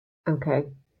Okay.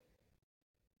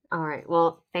 All right.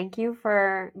 Well, thank you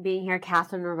for being here,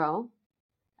 Kathyrn Roux.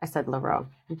 I said LaRoe.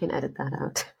 You can edit that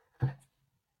out.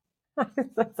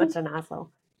 That's such an asshole.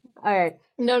 All right.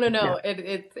 No, no, No. no.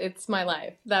 It's my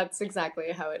life. That's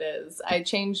exactly how it is. I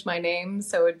changed my name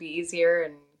so it'd be easier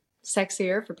and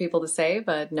sexier for people to say,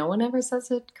 but no one ever says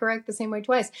it correct the same way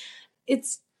twice.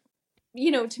 It's,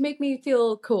 to make me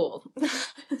feel cool.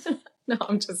 No,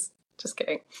 I'm just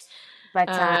kidding. But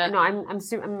Uh, no, I'm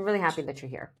really happy that you're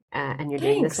here and you're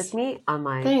doing this with Thanks. me on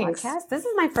my Thanks. podcast. This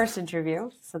is my first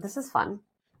interview, so this is fun.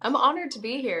 I'm honored to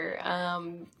be here.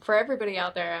 For everybody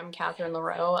out there, I'm Kathyrn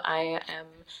LaRoe. I am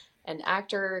an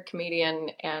actor,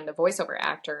 comedian, and a voiceover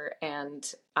actor,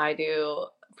 and I do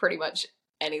pretty much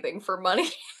anything for money,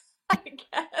 I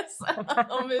guess,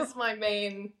 is my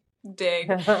main dig.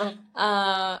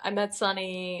 I met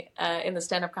Sunny in the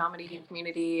stand-up comedy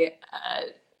community.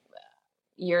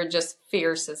 You're just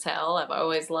fierce as hell. I've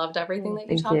always loved everything that you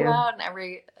Thank talk you. about and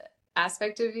every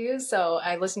aspect of you. So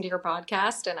I listened to your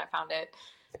podcast and I found it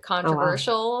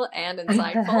controversial and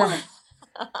insightful.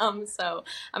 So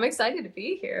I'm excited to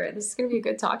be here. This is going to be a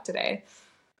good talk today.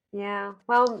 Yeah.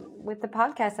 Well, with the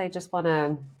podcast, I just want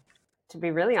to be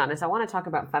really honest, I want to talk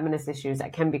about feminist issues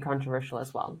that can be controversial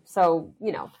as well. So,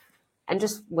 and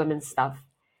just women's stuff.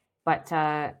 But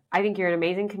I think you're an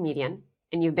amazing comedian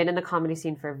and you've been in the comedy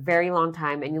scene for a very long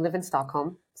time and you live in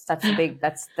Stockholm. So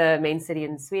that's the main city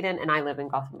in Sweden. And I live in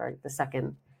Gothenburg, the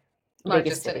second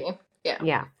Largest biggest city. Yeah.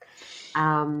 Yeah.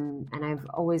 And I've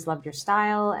always loved your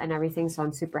style and everything. So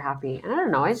I'm super happy. And I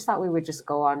don't know, I just thought we would just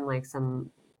go on like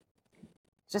some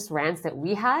just rants that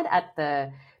we had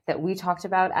that we talked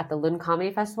about at the Lund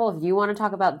Comedy Festival. If you want to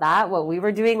talk about that, what we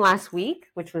were doing last week,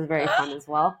 which was very fun as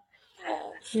well.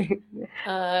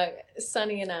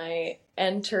 Sunny and I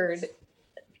entered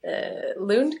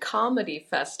Lund Comedy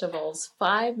Festival's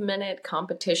 5-minute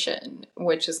competition,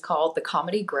 which is called the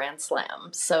Comedy Grand Slam.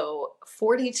 So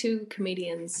 42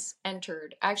 comedians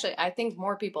entered. Actually, I think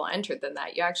more people entered than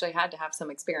that. You actually had to have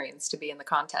some experience to be in the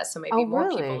contest. So maybe more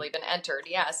really? people even entered.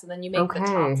 Yes. And then you make the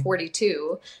top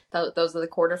 42. Those are the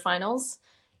quarterfinals.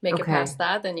 Make it past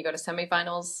that, then you go to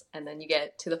semifinals, and then you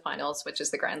get to the finals, which is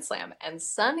the Grand Slam. And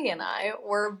Sunny and I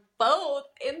were both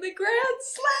in the Grand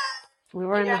Slam. We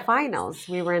were in the finals.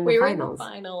 We were in the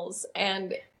finals.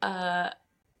 And,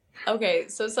 okay,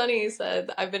 so Sunny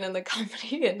said, I've been in the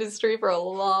comedy industry for a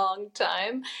long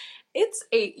time. It's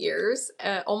 8 years,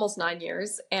 almost 9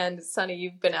 years. And Sunny,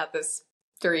 you've been at this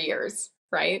 3 years,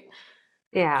 right?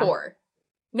 Yeah. 4.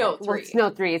 No, 3.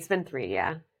 No, 3. It's been 3,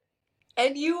 yeah.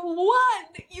 And you won!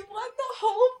 You won the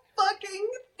whole fucking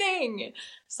thing!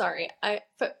 Sorry,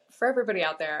 for everybody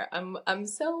out there, I'm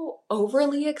so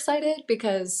overly excited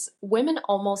because women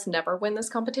almost never win this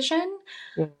competition.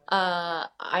 Yeah.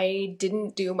 I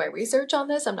didn't do my research on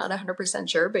this. I'm not 100%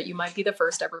 sure, but you might be the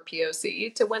first ever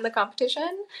POC to win the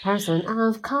competition. Person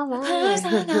of color.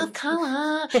 Person of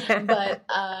color. But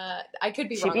I could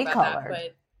be wrong about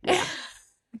colored. That.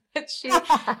 But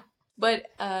But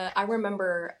I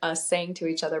remember us saying to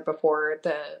each other before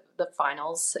the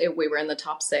finals, we were in the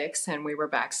top 6 and we were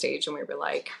backstage and we were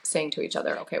like saying to each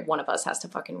other, okay, one of us has to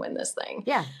fucking win this thing.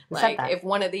 Yeah. Like if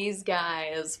one of these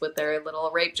guys with their little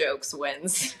rape jokes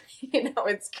wins,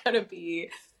 it's going to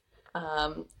be.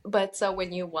 But so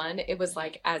when you won, it was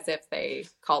like as if they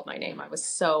called my name. I was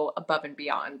so above and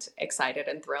beyond excited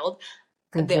and thrilled.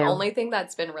 The only thing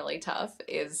that's been really tough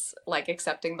is like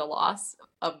accepting the loss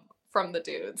from the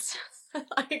dudes.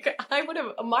 Like I would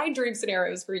have, my dream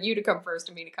scenario is for you to come first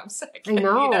and me to come second. I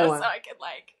know. So I could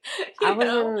like.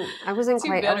 I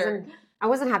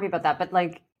wasn't happy about that, but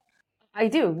like, I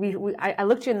do. I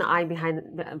looked you in the eye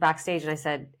backstage, and I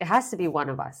said, "It has to be one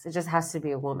of us. It just has to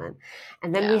be a woman."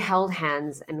 And then we held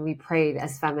hands and we prayed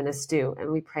as feminists do,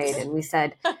 and we prayed and we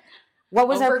said, "What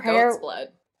was our prayer?" Goat's blood.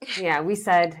 Yeah, we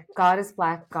said, God is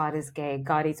black, God is gay,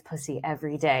 God eats pussy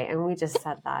every day. And we just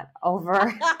said that over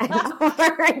and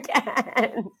over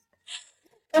again.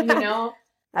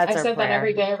 I've said that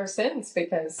every day ever since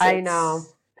because I know.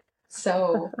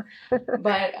 So,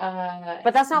 but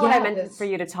that's not what I meant for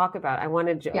you to talk about. I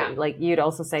wanted you'd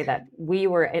also say that we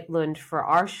were at Lund for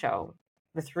our show,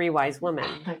 The 3 Wise Women.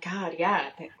 Oh my God, yeah.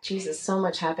 Jesus, so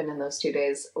much happened in those 2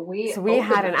 days. We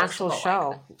had an actual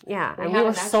show. And we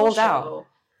were sold out.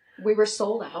 We were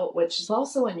sold out, which is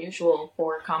also unusual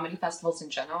for comedy festivals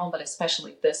in general, but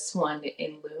especially this one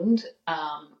in Lund.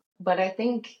 But I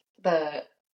think the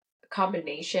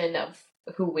combination of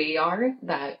who we are,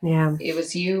 that it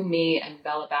was you, me, and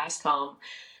Bella Bascom,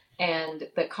 and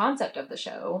the concept of the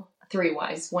show, three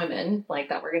wise women like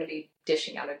that were going to be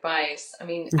dishing out advice. I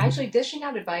mean, Mhm. actually, dishing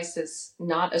out advice is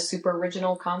not a super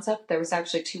original concept. There was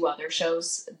actually two other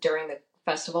shows during the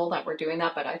festival that were doing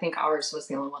that, but I think ours was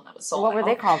the only one that was sold What were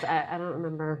they out. called? I don't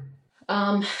remember.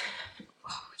 Oh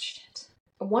shit!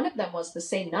 One of them was the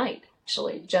same night,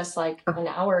 actually, just like an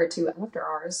hour or two after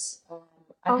ours.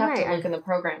 I'd have to look in the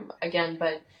program again,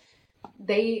 but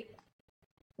they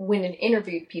went and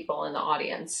interviewed people in the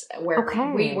audience where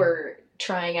we were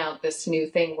trying out this new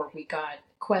thing where we got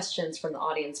questions from the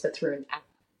audience, but through an app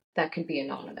that could be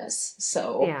anonymous.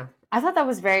 So yeah, I thought that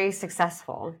was very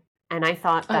successful, and I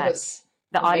thought that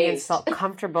the audience felt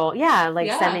comfortable. Yeah,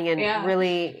 like sending in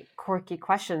really quirky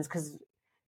questions, because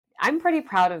I'm pretty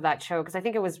proud of that show because I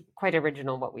think it was quite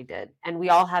original what we did. And we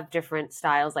all have different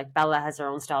styles. Like Bella has her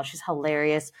own style. She's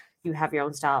hilarious. You have your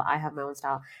own style. I have my own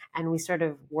style. And we sort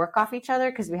of work off each other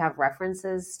because we have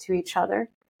references to each other.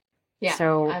 Yeah,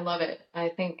 so, I love it. I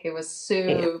think it was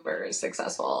super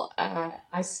successful.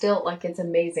 I still, like, it's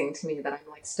amazing to me that I'm,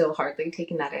 like, still hardly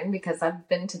taking that in because I've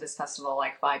been to this festival,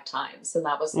 like, 5 times. And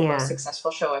that was the most successful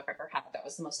show I've ever had. That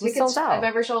was the most tickets I've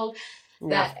ever sold.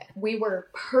 That we were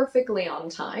perfectly on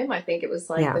time. I think it was,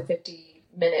 like, the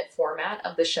 50-minute format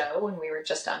of the show, and we were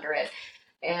just under it.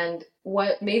 And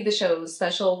what made the show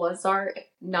special was our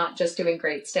not just doing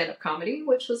great stand-up comedy,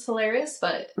 which was hilarious,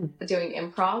 but doing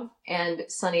improv. And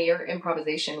Sunny, your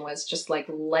improvisation was just like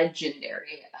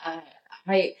legendary.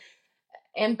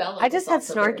 And Bella. I just had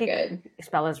snarky. Good.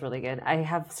 Bella's really good. I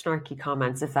have snarky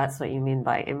comments, if that's what you mean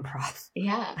by improv.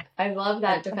 Yeah, I love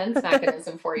that defense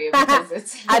mechanism for you because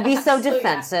it's. I'd be so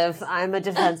defensive. I'm a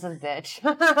defensive bitch.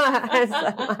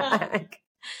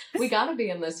 We gotta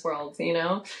be in this world, you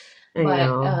know.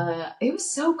 But it was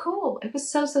so cool. It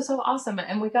was so awesome,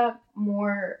 and we got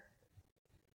more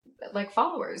like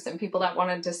followers and people that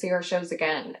wanted to see our shows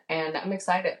again. And I'm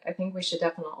excited. I think we should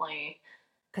definitely.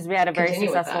 Because we had a very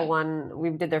successful one.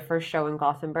 We did their first show in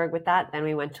Gothenburg with that. Then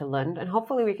we went to Lund. And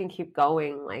hopefully we can keep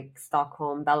going, like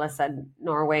Stockholm. Bella said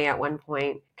Norway at one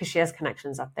point because she has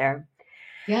connections up there.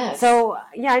 Yes. So,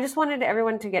 yeah, I just wanted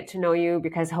everyone to get to know you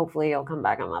because hopefully you'll come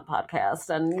back on that podcast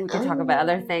and we can talk about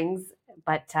other things.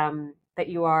 But that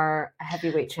you are a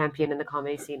heavyweight champion in the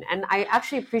comedy scene. And I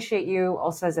actually appreciate you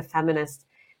also as a feminist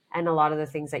and a lot of the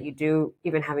things that you do,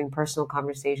 even having personal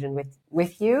conversation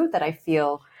with you, that I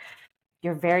feel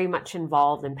you're very much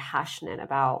involved and passionate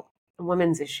about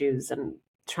women's issues and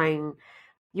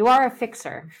you are a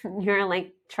fixer. You're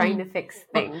like trying to fix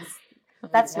things.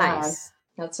 That's nice.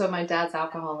 That's what my dad's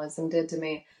alcoholism did to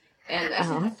me.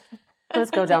 And let's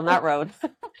go down that road.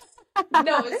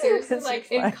 No, seriously, like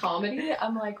in comedy,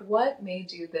 I'm like, what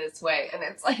made you this way? And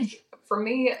it's like, for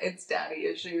me, it's daddy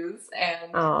issues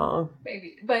and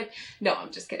maybe, but no,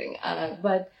 I'm just kidding.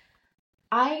 But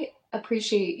I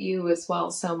appreciate you as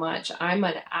well so much. I'm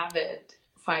an avid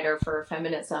fighter for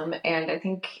feminism, and I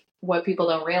think what people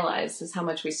don't realize is how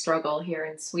much we struggle here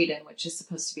in Sweden, which is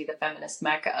supposed to be the feminist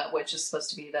mecca, which is supposed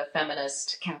to be the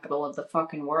feminist capital of the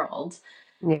fucking world.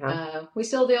 Yeah. We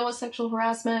still deal with sexual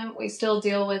harassment. We still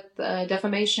deal with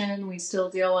defamation. We still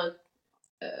deal with,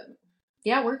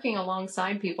 working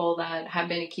alongside people that have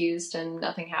been accused and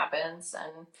nothing happens.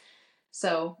 And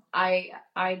so I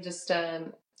just,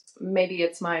 maybe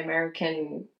it's my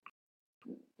American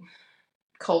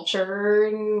culture,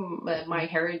 my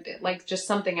heritage, like just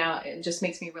something out. It just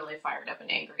makes me really fired up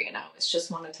and angry. And I always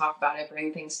just want to talk about it,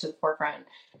 bring things to the forefront.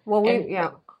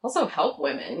 Well, also help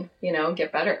women,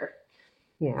 get better.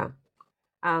 Yeah.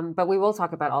 But we will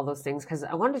talk about all those things because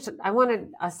I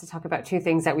wanted us to talk about two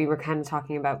things that we were kind of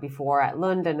talking about before at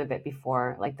Lund and a bit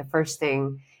before. Like the first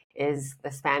thing is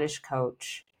the Spanish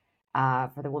coach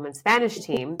for the women's Spanish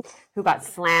team who got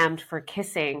slammed for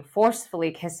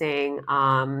forcefully kissing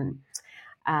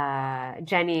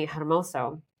Jenny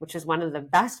Hermoso, which is one of the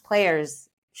best players.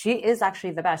 She is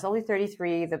actually the best, only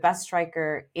 33, the best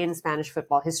striker in Spanish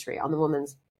football history on the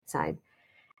women's side.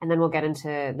 And then we'll get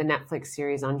into the Netflix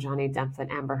series on Johnny Depp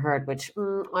and Amber Heard, which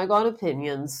I got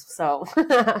opinions. So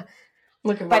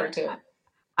looking forward to it.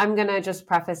 I'm going to just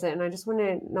preface it, and I just want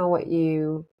to know what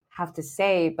you have to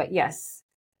say. But yes,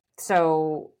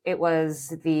 so it was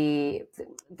the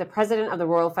president of the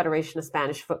Royal Federation of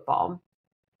Spanish Football.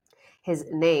 His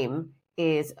name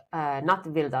is not the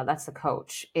Vilda, that's the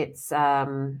coach. It's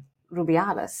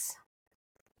Rubiales.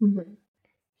 Mm-hmm.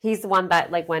 He's the one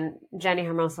that, like, when Jenny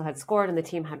Hermoso had scored and the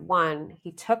team had won,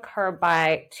 he took her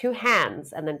by 2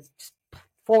 hands and then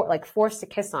forced a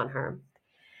kiss on her.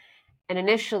 And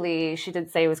initially, she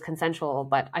did say it was consensual,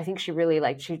 but I think she really,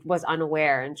 she was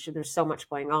unaware and there's so much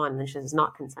going on and she's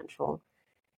not consensual.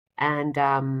 And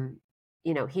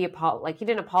he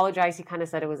didn't apologize. He kind of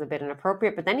said it was a bit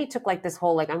inappropriate, but then he took like this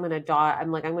whole like I'm gonna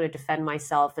defend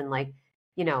myself, and like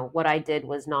what I did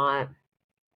was not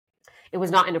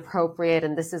inappropriate,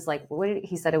 and this is like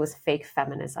he said it was fake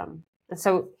feminism. And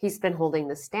so he's been holding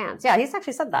this stance. Yeah, he's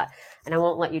actually said that, and I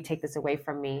won't let you take this away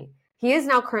from me. He is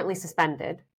now currently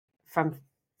suspended from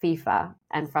FIFA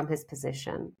and from his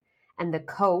position, and the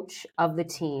coach of the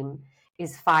team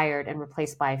is fired and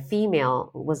replaced by a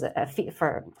female.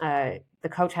 The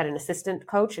coach had an assistant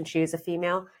coach, and she is a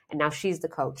female, and now she's the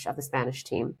coach of the Spanish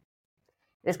team.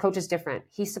 This coach is different.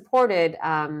 He supported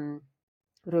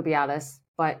Rubiales,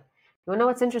 but you know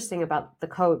what's interesting about the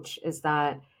coach is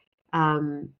that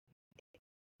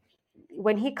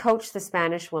when he coached the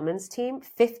Spanish women's team,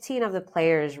 15 of the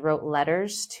players wrote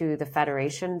letters to the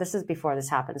federation. This is before this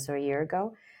happened, so a year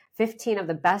ago. 15 of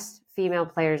the best female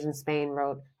players in Spain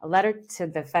wrote a letter to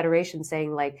the federation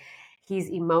saying like he's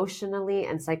emotionally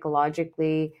and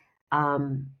psychologically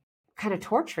kind of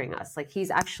torturing us. Like he's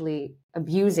actually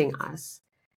abusing us,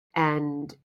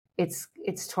 and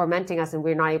it's tormenting us, and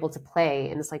we're not able to play.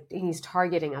 And it's like he's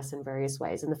targeting us in various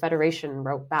ways. And the federation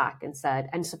wrote back and said,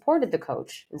 and supported the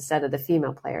coach instead of the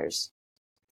female players,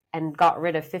 and got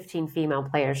rid of 15 female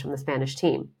players from the Spanish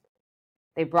team.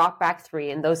 They brought back 3,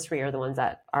 and those 3 are the ones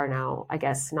that are now, I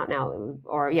guess, not now,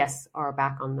 or yes, are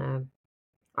back on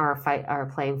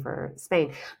are playing for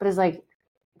Spain. But it's like,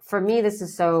 for me, this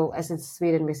is so, as in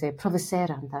Sweden we say,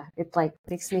 provocerande. It like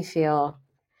makes me feel,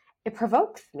 it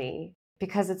provokes me,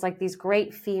 because it's like these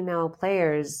great female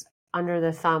players under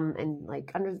the thumb and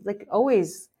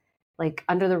always like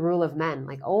under the rule of men,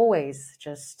 like always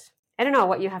just, I don't know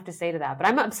what you have to say to that, but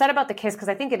I'm upset about the kiss because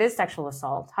I think it is sexual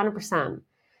assault, 100%.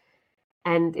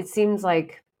 And it seems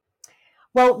like,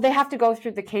 well, they have to go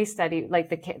through the case study, like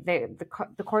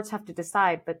the courts have to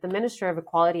decide, but the Minister of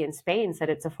Equality in Spain said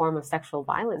it's a form of sexual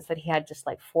violence, that he had just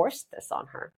like forced this on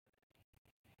her.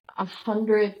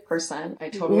 100%. I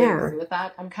totally agree with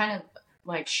that. I'm kind of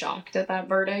like shocked at that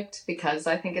verdict because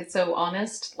I think it's so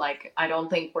honest. Like, I don't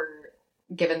think we're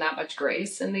given that much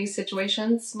grace in these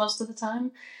situations most of the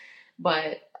time.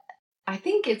 But I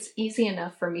think it's easy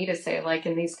enough for me to say, like,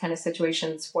 in these kind of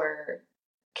situations where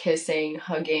kissing,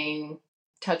 hugging,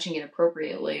 touching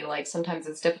inappropriately, like sometimes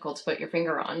it's difficult to put your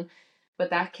finger on. But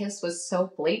that kiss was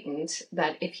so blatant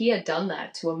that if he had done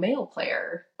that to a male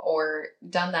player or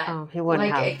done that, he wouldn't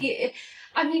like, have.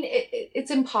 It's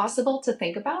impossible to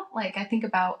think about. Like, I think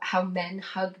about how men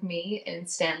hug me in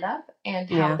stand up and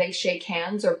how they shake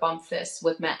hands or bump fists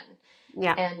with men.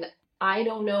 Yeah. And I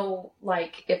don't know,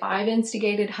 like, if I've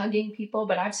instigated hugging people,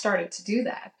 but I've started to do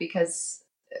that because,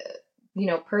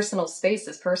 personal space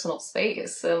is personal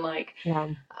space. And like,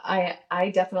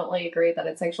 I definitely agree that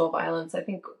it's sexual violence. I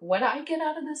think what I get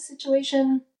out of this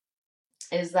situation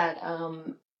is that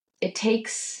it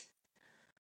takes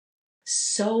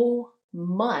so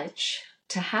much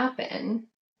to happen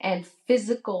and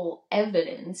physical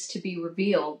evidence to be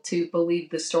revealed to believe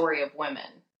the story of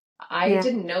women. I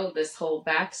didn't know this whole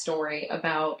backstory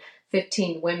about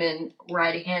 15 women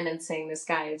writing in and saying this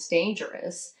guy is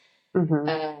dangerous.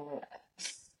 Mm-hmm.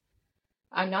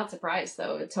 I'm not surprised,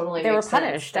 though. It totally they makes were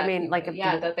punished. Sense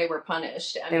that they were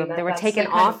punished. They were taken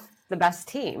off the best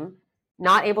team,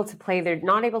 not able to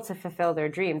fulfill their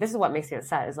dream. This is what makes me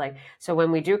upset. Is like, so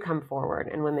when we do come forward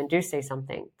and women do say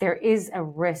something, there is a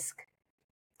risk.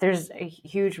 There's a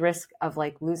huge risk of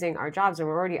like losing our jobs, and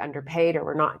we're already underpaid, or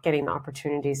we're not getting the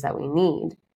opportunities that we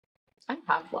need. I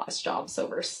have lost jobs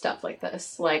over stuff like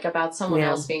this, like about someone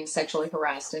else being sexually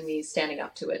harassed and me standing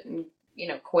up to it and,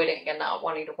 quitting and not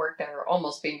wanting to work there or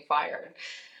almost being fired.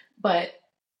 But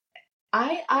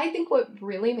I think what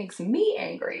really makes me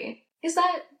angry is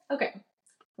that, okay,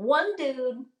 one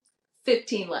dude,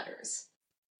 15 letters.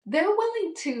 They're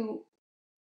willing to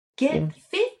get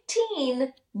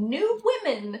 15 new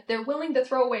women. They're willing to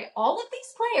throw away all of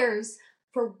these players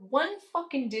for one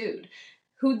fucking dude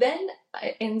who then,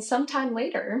 in some time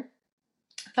later,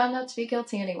 found out to be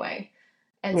guilty anyway.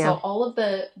 And so all of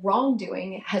the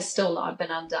wrongdoing has still not been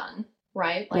undone,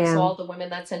 right? Like, so all the women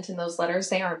that sent in those letters,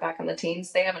 they aren't back on the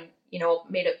teams. They haven't,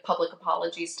 made it public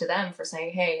apologies to them for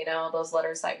saying, hey, those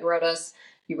letters that you wrote us,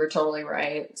 you were totally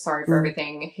right. Sorry for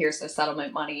everything. Here's the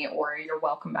settlement money, or you're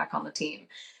welcome back on the team.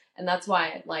 And that's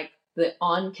why, like, the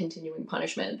continuing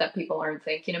punishment that people aren't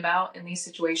thinking about in these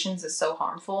situations is so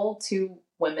harmful to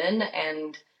women,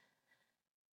 and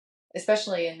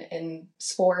especially in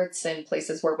sports and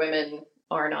places where women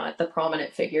are not the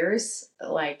prominent figures.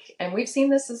 Like, and we've seen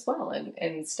this as well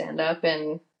in stand-up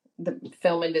and the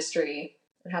film industry.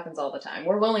 It happens all the time.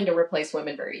 We're willing to replace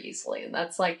women very easily. And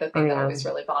that's like the thing that always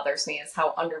really bothers me, is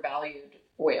how undervalued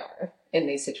we are in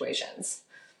these situations.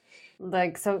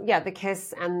 Like, so yeah, the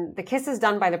kiss is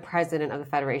done by the president of the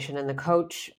federation, and the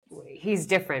coach, he's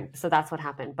different. So that's what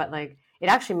happened. But like, it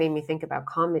actually made me think about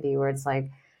comedy, where it's like,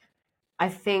 I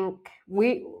think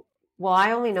well,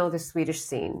 I only know the Swedish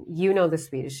scene. You know the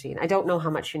Swedish scene. I don't know how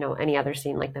much you know any other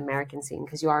scene, like the American scene,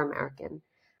 because you are American.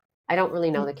 I don't really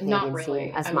know the Not Canadian scene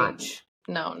really. as I mean, much.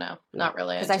 no, not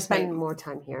really. Because I spend more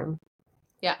time here.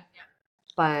 Yeah.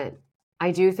 But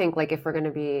I do think, like, if I'm going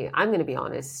to be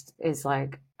honest, is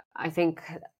like, I think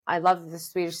I love the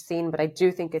Swedish scene, but I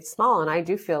do think it's small. And I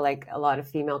do feel like a lot of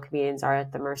female comedians are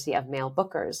at the mercy of male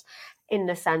bookers, in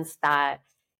the sense that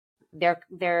they're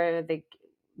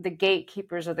the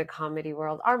gatekeepers of the comedy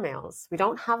world are males. We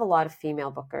don't have a lot of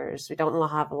female bookers. We don't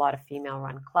have a lot of female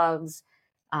run clubs,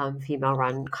 female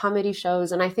run comedy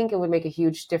shows. And I think it would make a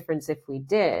huge difference if we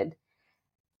did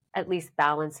at least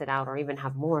balance it out, or even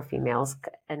have more females.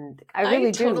 And I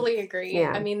really totally agree.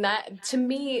 Yeah. I mean, that to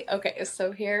me, okay,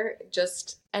 so here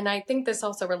and I think this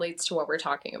also relates to what we're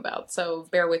talking about. So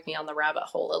bear with me on the rabbit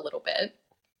hole a little bit.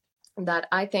 That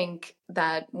I think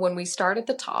that when we start at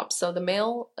the top, so the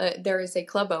male, there is a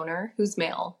club owner who's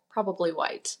male, probably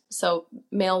white. So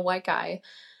male white guy.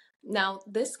 Now,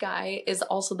 this guy is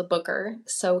also the booker.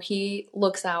 So he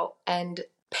looks out and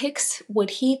picks what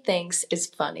he thinks is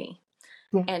funny.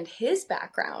 Yeah. And his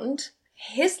background,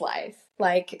 his life,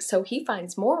 like, so he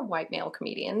finds more white male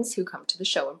comedians who come to the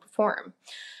show and perform.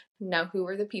 Now, who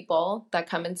are the people that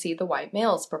come and see the white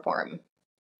males perform?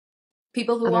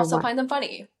 People who also find them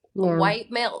funny. Yeah. White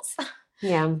males.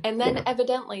 Yeah. And then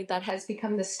evidently that has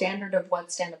become the standard of what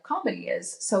stand-up comedy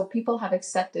is. So people have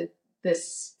accepted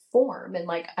this form. And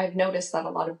like, I've noticed that a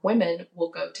lot of women will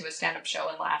go to a stand-up show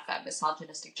and laugh at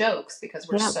misogynistic jokes because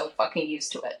we're so fucking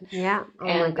used to it. Yeah. Oh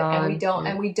my God.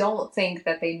 And we don't think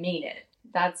that they mean it.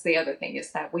 That's the other thing,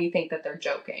 is that we think that they're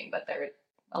joking, but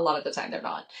a lot of the time they're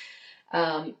not.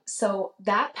 So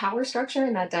that power structure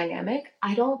and that dynamic,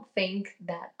 I don't think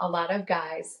that a lot of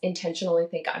guys intentionally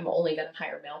think I'm only going to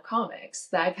hire male comics.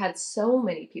 I've had so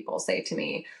many people say to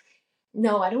me,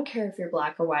 no, I don't care if you're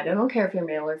black or white. I don't care if you're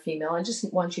male or female. I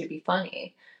just want you to be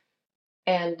funny.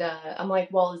 And I'm like,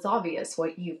 well, it's obvious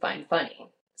what you find funny.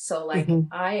 So like,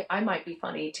 I might be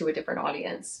funny to a different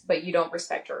audience, but you don't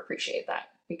respect or appreciate that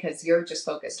because you're just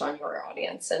focused on your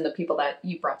audience and the people that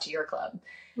you brought to your club.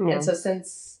 Yeah. And so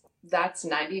since that's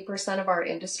 90% of our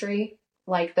industry,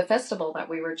 like the festival that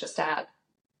we were just at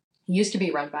used to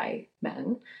be run by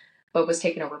men, but was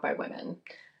taken over by women.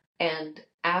 And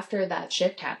after that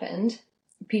shift happened,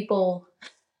 people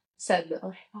said,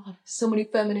 oh, so many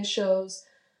feminist shows,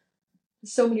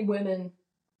 so many women.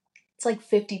 It's like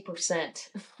 50%.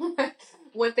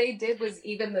 What they did was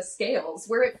even the scales.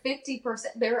 We're at 50%.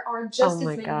 There are just as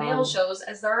many male shows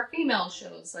as there are female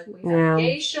shows. Like we have a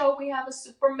gay show, we have a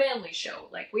super manly show.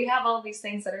 Like we have all these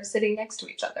things that are sitting next to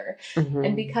each other.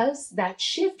 And because that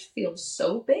shift feels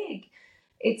so big,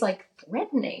 it's like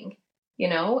threatening, you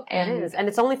know? And it is. And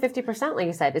it's only 50%, like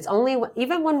you said. It's only,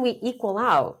 even when we equal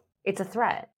out, it's a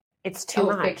threat. It's too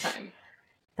much. Big time.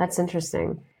 That's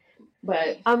interesting.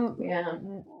 But yeah.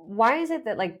 Why is it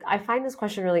that, like, I find this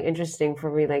question really interesting for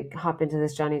me, like, hop into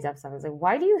this Johnny Depp stuff. It's like,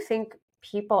 why do you think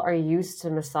people are used to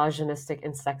misogynistic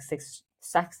and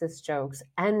sexist jokes,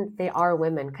 and they are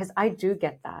women? Because I do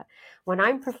get that. When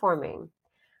I'm performing,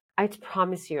 I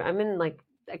promise you, I'm in, like,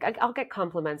 I'll get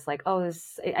compliments like, oh,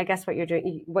 I guess what you're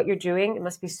doing, it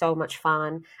must be so much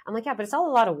fun. I'm like, yeah, but it's all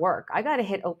a lot of work. I got to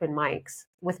hit open mics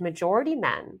with majority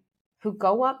men who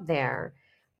go up there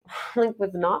like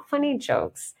with not funny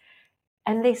jokes,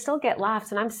 and they still get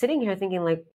laughs. And I'm sitting here thinking,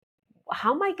 like,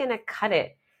 how am I going to cut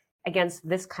it against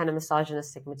this kind of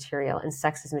misogynistic material and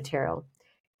sexist material?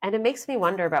 And it makes me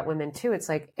wonder about women too. It's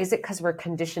like, is it because we're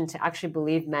conditioned to actually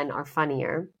believe men are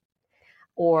funnier,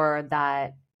 or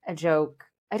that a joke,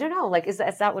 I don't know, like, is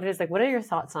that what it is? Like, what are your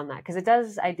thoughts on that? Because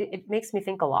it makes me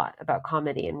think a lot about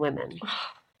comedy and women.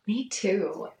 Me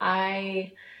too.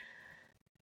 I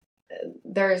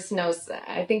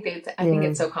think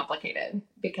it's so complicated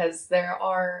because there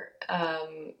are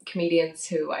comedians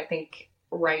who I think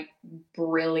write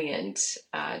brilliant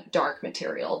dark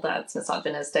material that's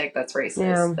misogynistic, that's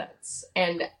racist,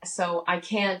 and so I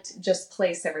can't just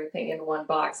place everything in one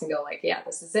box and go like, yeah,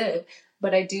 this is it.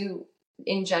 But I do,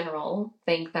 in general,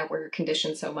 think that we're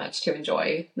conditioned so much to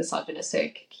enjoy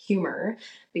misogynistic humor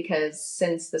because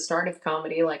since the start of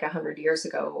comedy, like 100 years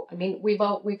ago, I mean, we've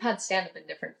had stand-up in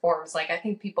different forms. Like, I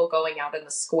think people going out in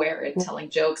the square and telling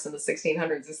jokes in the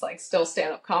 1600s is like still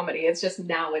stand-up comedy. It's just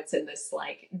now it's in this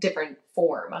like different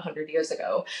form 100 years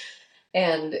ago.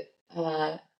 And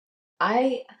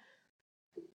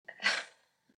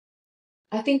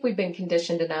I think we've been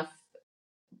conditioned enough.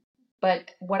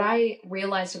 But what I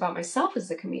realized about myself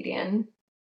as a comedian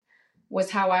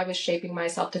was how I was shaping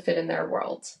myself to fit in their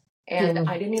world. And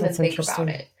I didn't even That's think about interesting.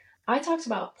 it. I talked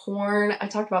about porn, I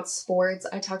talked about sports,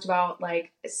 I talked about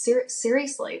like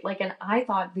seriously, like, and I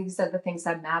thought these are the things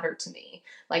that matter to me.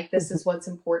 Like, this is what's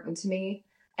important to me.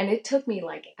 And it took me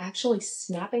like actually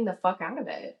snapping the fuck out of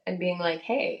it and being like,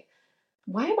 hey,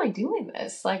 why am I doing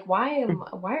this? Like, why,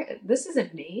 this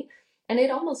isn't me. And it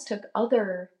almost took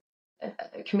other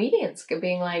comedians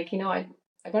being like, I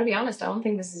gotta be honest, I don't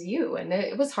think this is you. And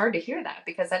it was hard to hear that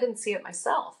because I didn't see it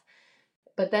myself.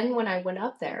 But then when I went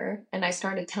up there and I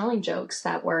started telling jokes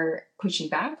that were pushing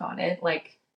back on it,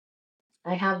 like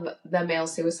I have the male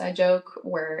suicide joke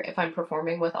where if I'm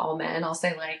performing with all men, I'll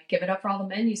say like, give it up for all the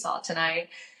men you saw tonight.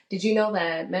 Did you know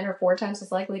that men are 4 times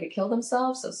as likely to kill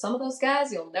themselves? So some of those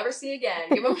guys you'll never see again.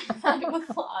 Give them a round of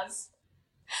applause.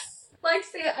 Like,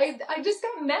 see, I just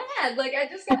got mad. Like, I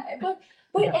just got,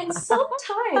 and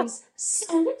sometimes,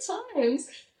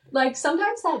 like,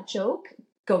 sometimes that joke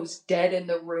goes dead in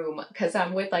the room because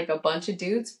I'm with like a bunch of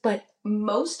dudes, but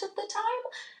most of the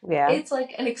time, it's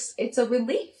like it's a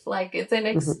relief. Like, it's an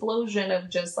explosion of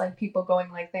just like people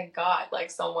going like, thank God, like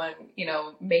someone,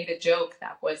 made a joke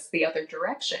that was the other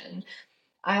direction.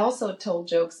 I also told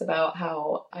jokes about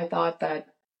how I thought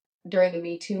that during the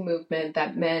Me Too movement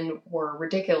that men were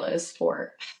ridiculous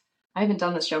for, I haven't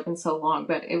done this joke in so long,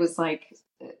 but it was like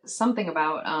something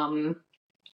about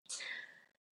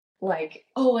like,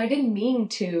 oh, I didn't mean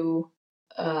to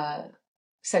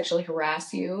sexually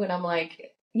harass you. And I'm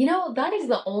like, that is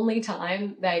the only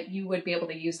time that you would be able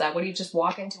to use that. Would you just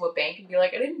walk into a bank and be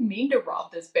like, I didn't mean to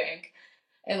rob this bank?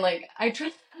 And like I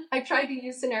tried to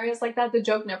use scenarios like that. The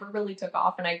joke never really took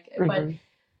off, and but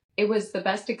it was the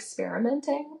best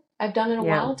experimenting I've done in a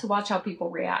while to watch how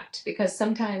people react, because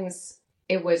sometimes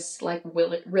it was like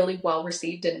really well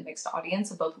received in a mixed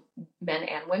audience of both men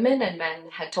and women, and men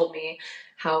had told me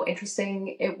how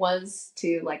interesting it was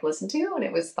to like listen to, and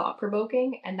it was thought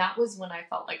provoking. And that was when I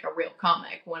felt like a real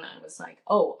comic, when I was like,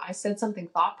 oh, I said something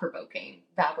thought provoking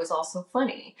that was also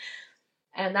funny.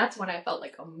 And that's when I felt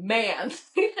like a man.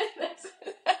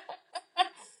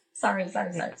 Sorry.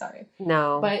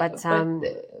 No, but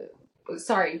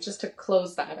sorry, just to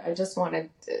close that, I just wanted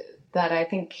that I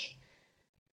think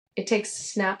it takes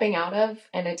snapping out of,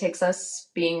 and it takes us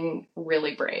being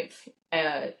really brave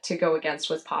to go against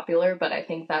what's popular. But I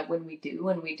think that when we do,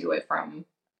 and we do it from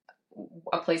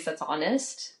a place that's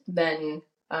honest, then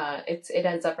it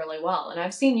ends up really well. And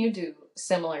I've seen you do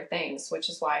similar things, which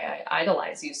is why I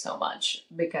idolize you so much,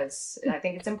 because I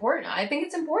think it's important. I think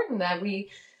it's important that we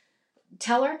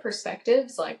tell our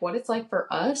perspectives, like what it's like for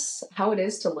us, how it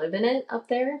is to live in it up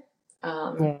there.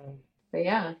 But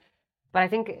yeah. But I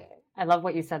think I love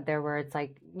what you said there, where it's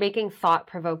like making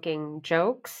thought-provoking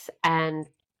jokes,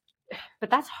 but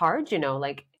that's hard,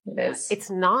 like it is. It's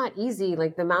not easy.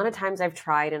 Like the amount of times I've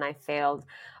tried and I failed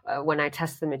when I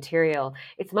test the material,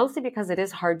 it's mostly because it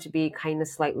is hard to be kind of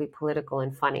slightly political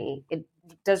and funny. It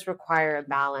does require a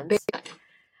balance,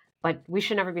 but we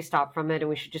should never be stopped from it, and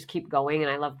we should just keep going.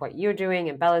 And I love what you're doing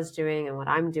and Bella's doing and what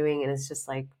I'm doing. And it's just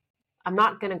like, I'm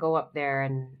not going to go up there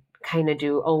and kind of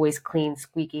do always clean,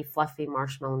 squeaky, fluffy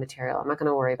marshmallow material. I'm not going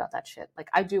to worry about that shit. Like,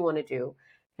 I do want to do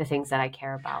the things that I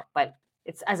care about, but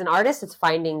it's, as an artist, it's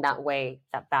finding that way,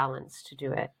 that balance to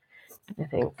do it, I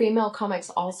think. Female comics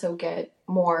also get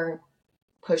more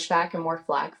pushback and more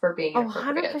flack for being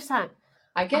inappropriate. 100%.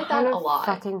 I get that a lot.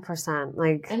 Fucking percent.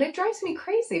 Like, and it drives me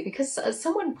crazy because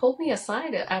someone pulled me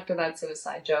aside after that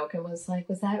suicide joke and was like,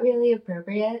 was that really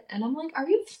appropriate? And I'm like, are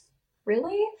you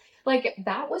really? Like,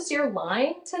 that was your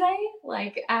line today?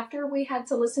 Like, after we had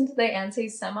to listen to the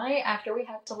anti-Semite, after we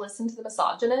had to listen to the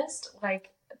misogynist, like,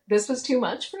 this was too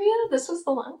much for you? This was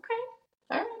the line? Okay.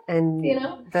 All right. And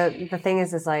the thing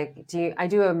is like, I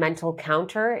do a mental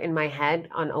counter in my head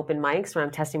on open mics when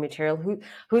I'm testing material.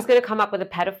 Who's going to come up with a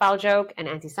pedophile joke, an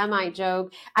anti-Semite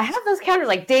joke? I have those counters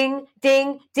like ding,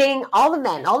 ding, ding. All the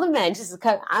men just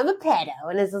I'm a pedo,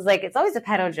 and it's just like, it's always a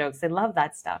pedo jokes. They love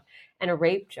that stuff. And a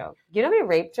rape joke. You know how many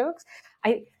rape jokes?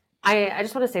 I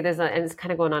just want to say this, and it's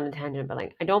kind of going on a tangent, but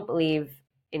like, I don't believe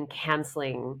in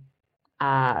canceling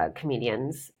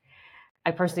comedians. I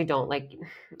personally don't. Like,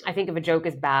 I think if a joke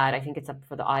is bad, I think it's up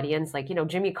for the audience. Like,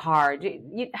 Jimmy Carr.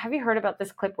 Have you heard about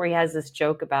this clip where he has this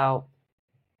joke about,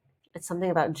 it's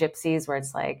something about gypsies, where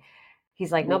it's like,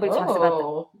 he's like, nobody talks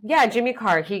about Jimmy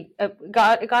Carr. He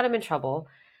got him in trouble.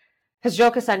 His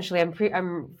joke, essentially, I'm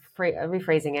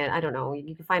rephrasing it. I don't know.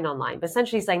 You can find it online. But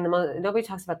essentially, he's saying nobody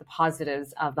talks about the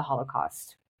positives of the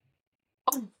Holocaust.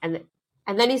 And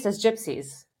then he says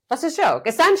gypsies. That's his joke.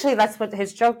 Essentially, that's what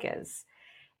his joke is.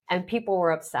 And people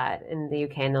were upset in the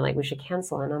UK and they're like, we should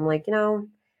cancel. And I'm like, you know,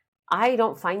 I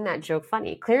don't find that joke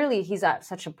funny. Clearly, he's at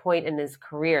such a point in his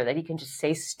career that he can just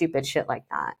say stupid shit like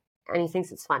that. And he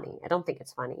thinks it's funny. I don't think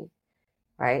it's funny.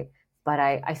 Right. But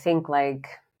I think like,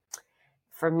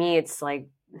 for me, it's like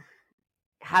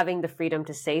having the freedom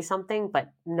to say something,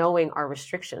 but knowing our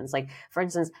restrictions. Like, for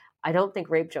instance, I don't think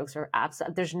rape jokes are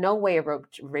absolute. There's no way a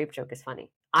rape joke is funny.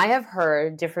 I have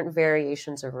heard different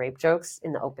variations of rape jokes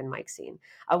in the open mic scene.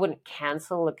 I wouldn't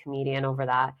cancel a comedian over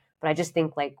that, but I just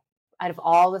think like out of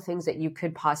all the things that you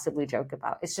could possibly joke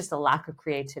about, it's just a lack of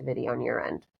creativity on your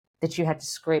end that you had to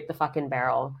scrape the fucking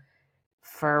barrel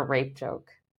for a rape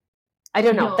joke. I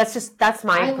don't You know. know, That's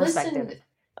my I perspective.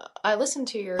 listened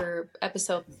to your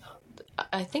episode.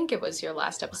 I think it was your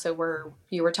last episode where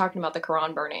you were talking about the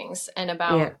Quran burnings and Yeah.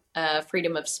 about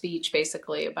freedom of speech,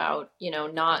 basically about, you know,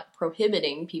 not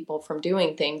prohibiting people from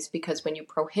doing things, because when you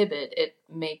prohibit, it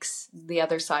makes the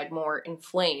other side more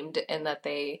inflamed, and that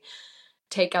they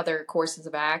take other courses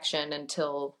of action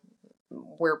until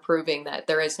we're proving that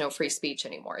there is no free speech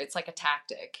anymore. It's like a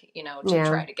tactic, you know, to Yeah.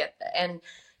 try to get that. And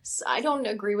I don't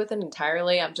agree with it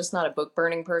entirely. I'm just not a book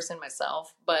burning person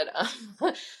myself, but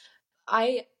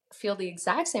I feel the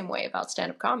exact same way about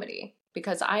stand up comedy,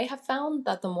 because I have found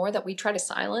that the more that we try to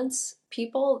silence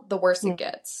people, the worse Yeah. it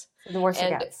gets. The worse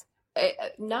it And gets.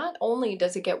 not only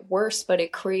does it get worse, but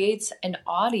it creates an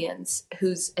audience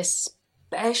who's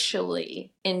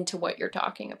especially into what you're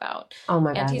talking about. Oh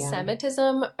my God, Anti yeah.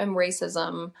 Semitism and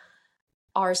racism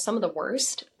are some of the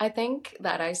worst, I think,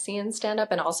 that I see in stand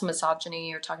up, and also misogyny.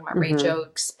 You're talking about rape Mm-hmm.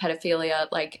 jokes, pedophilia.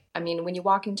 Like, I mean, when you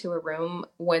walk into a room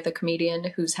with a comedian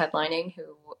who's headlining,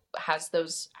 who has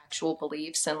those actual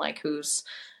beliefs, and like who's,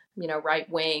 you know, right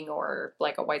wing or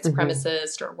like a white Mm-hmm.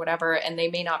 supremacist or whatever, and they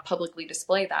may not publicly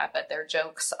display that, but their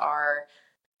jokes are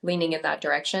leaning in that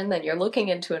direction, then you're looking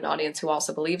into an audience who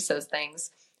also believes those things.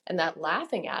 And that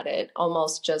laughing at it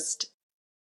almost just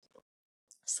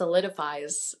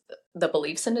solidifies the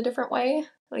beliefs in a different way,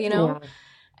 you know? Yeah.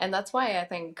 And that's why I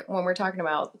think when we're talking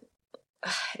about,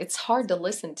 it's hard to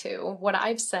listen to what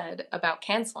I've said about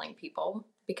canceling people,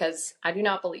 because I do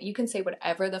not believe you can say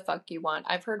whatever the fuck you want.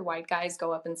 I've heard white guys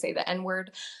go up and say the N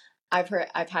word. I've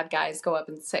had guys go up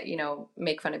and say, you know,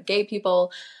 make fun of gay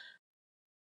people.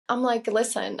 I'm like,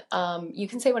 listen, you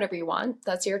can say whatever you want.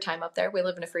 That's your time up there. We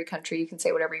live in a free country. You can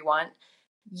say whatever you want.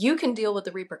 You can deal with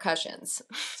the repercussions.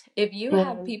 If you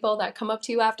have Yeah. people that come up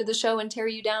to you after the show and tear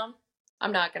you down,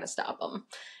 I'm not going to stop them.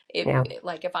 If Yeah.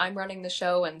 like if I'm running the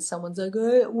show and someone's like,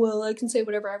 oh, well, I can say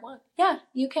whatever I want. Yeah,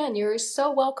 you can. You're so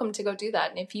welcome to go do that.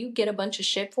 And if you get a bunch of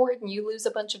shit for it and you lose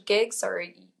a bunch of gigs, or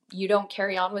you don't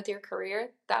carry on with your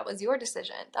career, that was your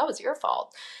decision. That was your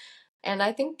fault. And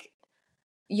I think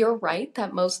you're right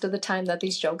that most of the time that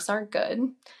these jokes aren't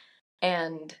good.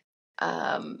 And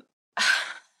um,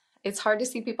 it's hard to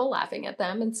see people laughing at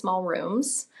them in small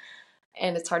rooms,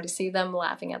 and it's hard to see them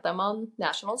laughing at them on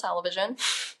national television.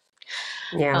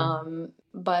 Yeah.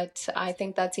 But I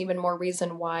think that's even more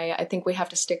reason why I think we have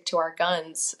to stick to our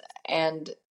guns,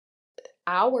 and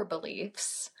our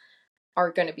beliefs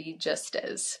are going to be just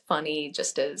as funny,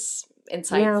 just as Yeah.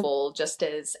 insightful, just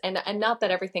as, and not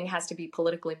that everything has to be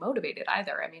politically motivated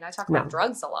either. I mean, I talk about No.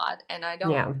 drugs a lot, and I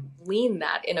don't Yeah. lean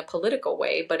that in a political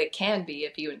way, but it can be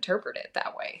if you interpret it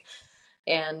that way.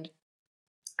 And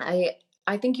I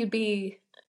I think you'd be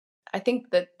I think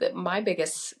that my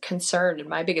biggest concern and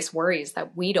my biggest worry is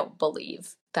that we don't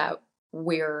believe that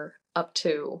we're up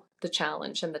to the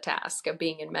challenge and the task of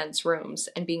being in men's rooms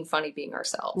and being funny, being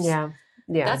ourselves. Yeah.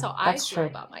 Yeah. That's how I That's feel true.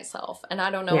 about myself. And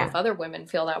I don't know Yeah. if other women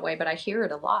feel that way, but I hear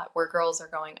it a lot where girls are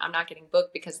going, I'm not getting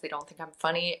booked because they don't think I'm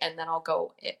funny. And then I'll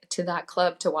go to that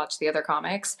club to watch the other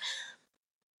comics.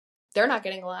 They're not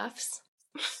getting laughs.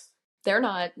 They're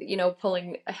not, you know,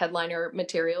 pulling a headliner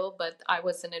material, but I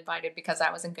wasn't invited because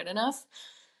I wasn't good enough.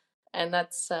 And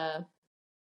that's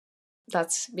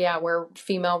yeah, where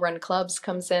female run clubs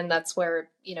comes in. That's where,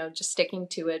 you know, just sticking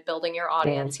to it, building your Yeah.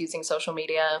 audience, using social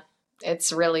media.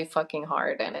 It's really fucking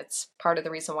hard, and it's part of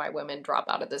the reason why women drop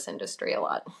out of this industry a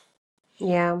lot.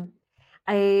 Yeah.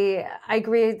 I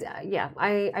agree. Yeah,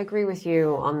 I agree with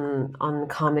you on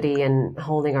comedy and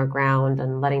holding our ground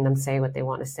and letting them say what they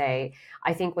want to say.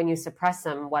 I think when you suppress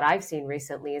them, what I've seen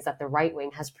recently is that the right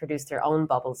wing has produced their own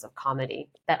bubbles of comedy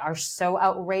that are so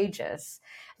outrageous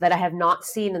that I have not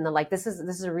seen in the like. This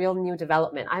is a real new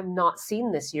development. I've not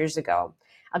seen this years ago.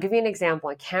 I'll give you an example.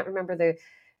 I can't remember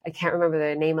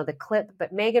the name of the clip,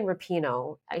 but Megan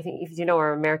Rapinoe, I think if you know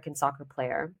her, American soccer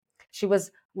player, she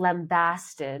was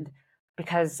lambasted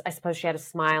because I suppose she had a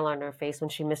smile on her face when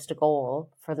she missed a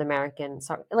goal for the American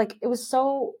soccer. Like it was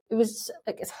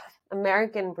like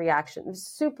American reaction. It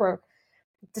was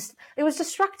it was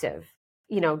destructive,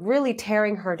 really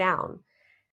tearing her down.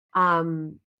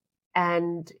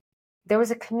 And there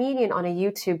was a comedian on a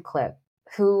YouTube clip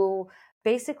who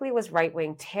basically was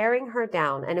right-wing, tearing her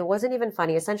down. And it wasn't even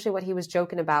funny. Essentially what he was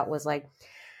joking about was like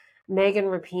Megan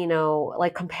Rapinoe,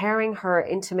 like comparing her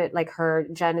intimate, like her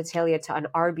genitalia to an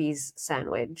Arby's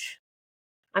sandwich.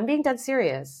 I'm being dead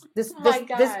serious. Oh my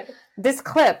God. This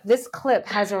clip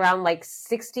has around like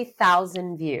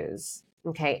 60,000 views.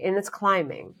 Okay. And it's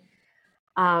climbing.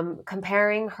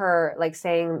 Comparing her, like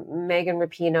saying Megan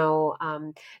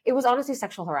Rapinoe, it was honestly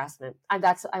sexual harassment.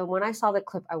 When I saw the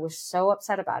clip, I was so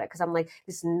upset about it because I'm like,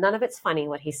 none of it's funny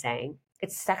what he's saying.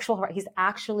 It's sexual. He's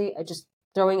actually just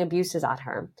throwing abuses at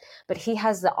her, but he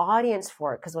has the audience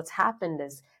for it because what's happened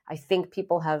is I think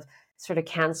people have sort of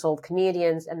canceled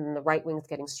comedians and then the right wing is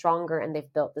getting stronger and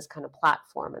they've built this kind of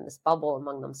platform and this bubble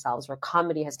among themselves where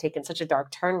comedy has taken such a dark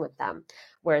turn with them,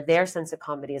 where their sense of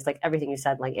comedy is like everything you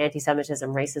said, like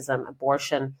anti-Semitism, racism,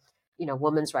 abortion,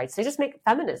 women's rights. They just make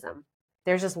feminism.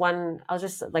 There's just one, I was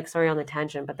just like, sorry on the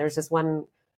tangent, but there's this one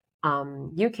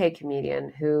UK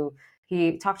comedian who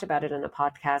he talked about it in a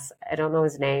podcast. I don't know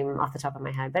his name off the top of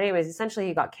my head, but anyways, essentially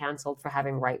he got canceled for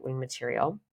having right-wing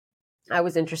material. I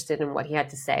was interested in what he had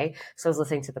to say, so I was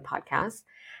listening to the podcast.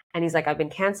 And he's like, I've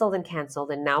been canceled,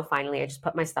 and now finally I just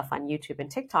put my stuff on YouTube and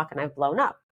TikTok, and I've blown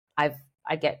up. I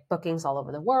get bookings all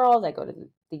over the world. I go to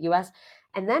the US.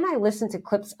 And then I listen to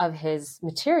clips of his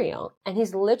material, and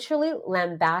he's literally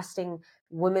lambasting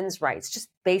women's rights, just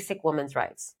basic women's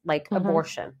rights, like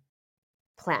abortion,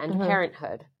 Planned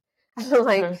Parenthood,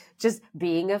 like just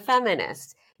being a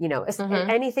feminist.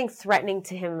 Anything threatening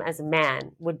to him as a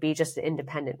man would be just an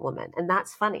independent woman. And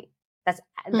that's funny.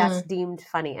 That's deemed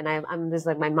funny. And I'm just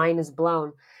like, my mind is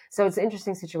blown. So it's an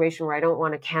interesting situation where I don't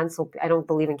want to cancel. I don't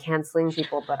believe in canceling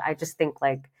people, but I just think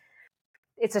like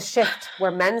it's a shift where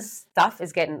men's stuff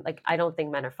is getting like, I don't think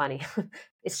men are funny.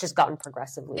 It's just gotten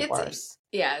progressively worse.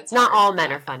 Yeah. It's not all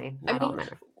men are funny. All men are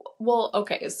funny. Well,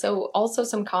 okay, so also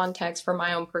some context for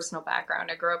my own personal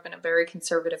background. I grew up in a very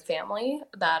conservative family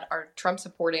that are Trump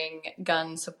supporting,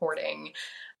 gun supporting.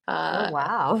 Oh,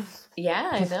 wow. Yeah,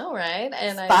 I know, right?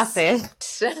 And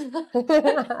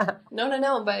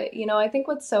No. But, I think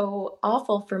what's so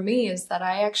awful for me is that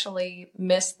I actually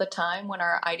miss the time when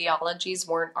our ideologies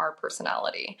weren't our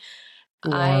personality.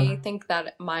 Yeah. I think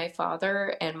that my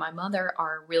father and my mother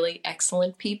are really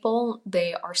excellent people.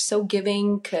 They are so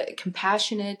giving,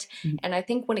 compassionate. And I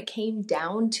think when it came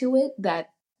down to it, that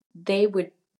they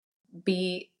would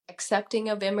be accepting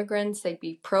of immigrants, they'd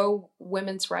be pro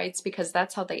women's rights because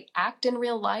that's how they act in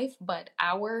real life. But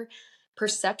our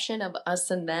perception of us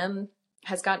and them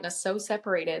has gotten us so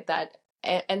separated that,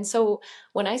 and so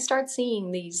when I start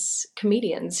seeing these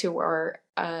comedians who are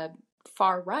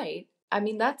far right, I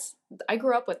mean, I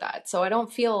grew up with that, so I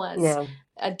don't feel as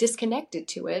disconnected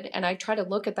to it, and I try to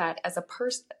look at that as a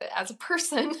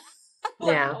person.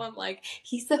 Yeah, I'm like,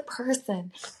 he's a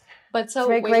person. But so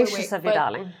very gracious of you,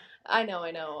 darling. I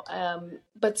know.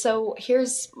 But so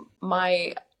here's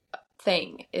my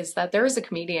thing: is that there is a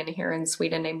comedian here in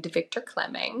Sweden named Victor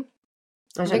Klemming.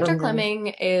 Victor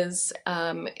Klemming is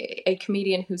a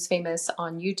comedian who's famous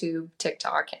on YouTube,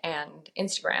 TikTok, and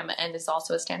Instagram, and is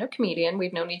also a stand-up comedian.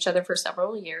 We've known each other for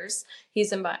several years.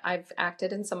 I've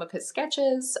acted in some of his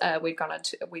sketches. We've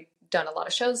done a lot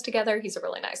of shows together. He's a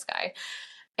really nice guy.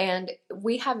 And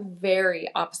we have very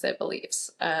opposite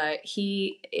beliefs.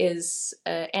 He is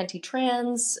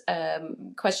anti-trans,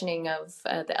 questioning of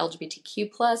the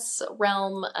LGBTQ plus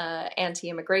realm,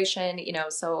 anti-immigration,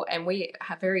 and we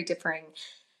have very differing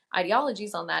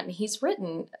ideologies on that. And he's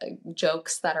written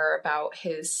jokes that are about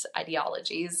his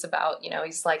ideologies, about,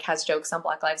 he's like has jokes on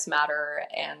Black Lives Matter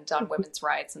and on women's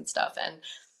rights and stuff.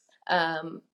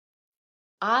 And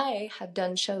I have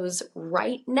done shows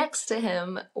right next to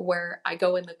him where I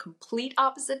go in the complete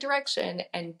opposite direction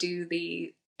and do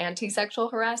the anti-sexual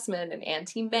harassment and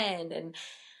anti-men. And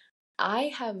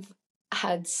I have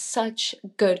had such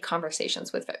good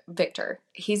conversations with Victor.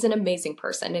 He's an amazing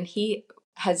person, and he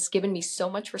has given me so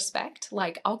much respect.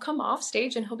 Like, I'll come off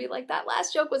stage and he'll be like, that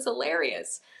last joke was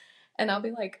hilarious. And I'll be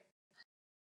like,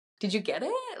 did you get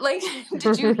it? Like,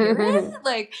 did you hear it?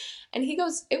 Like, and he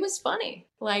goes, it was funny.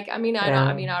 Like, I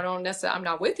don't necessarily, I'm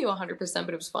not with you 100%,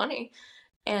 but it was funny.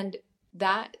 And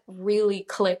that really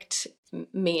clicked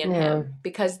me and him,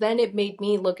 because then it made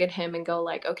me look at him and go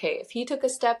like, okay, if he took a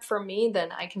step for me,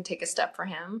 then I can take a step for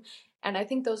him. And I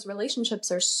think those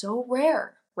relationships are so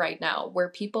rare right now, where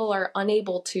people are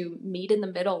unable to meet in the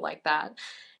middle like that.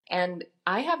 And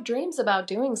I have dreams about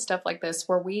doing stuff like this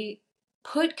where we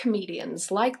put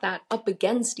comedians like that up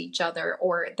against each other,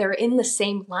 or they're in the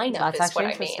same lineup. That's is actually what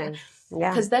I interesting. mean.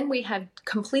 Yeah. Because then we have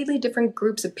completely different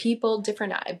groups of people,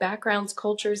 different backgrounds,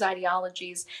 cultures,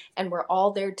 ideologies, and we're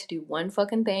all there to do one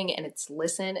fucking thing, and it's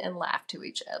listen and laugh to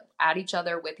at each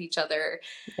other, with each other.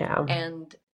 Yeah.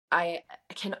 And I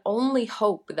can only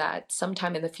hope that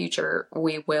sometime in the future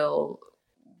we will,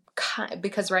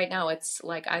 because right now it's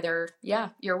like either, yeah,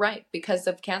 you're right, because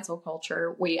of cancel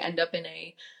culture, we end up in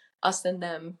a us and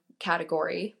them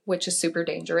category, which is super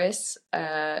dangerous,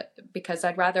 because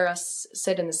I'd rather us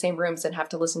sit in the same rooms and have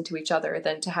to listen to each other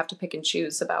than to have to pick and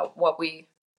choose about what we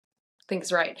think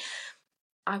is right.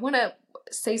 I want to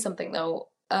say something though.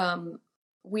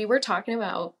 We were talking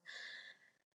about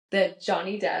the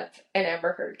Johnny Depp and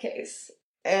Amber Heard case,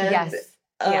 and yes.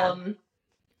 Yeah.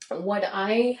 what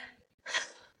I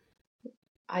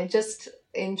just,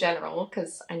 in general,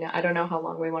 because I don't know how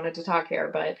long we wanted to talk here,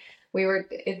 but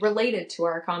it related to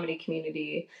our comedy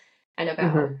community and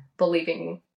about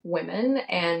believing women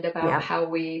and about how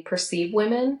we perceive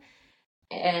women.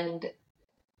 And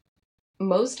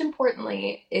most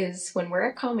importantly is when we're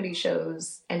at comedy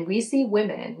shows and we see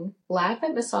women laugh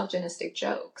at misogynistic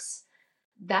jokes,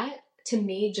 that to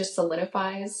me just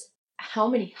solidifies how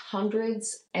many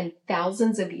hundreds and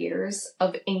thousands of years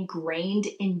of ingrained,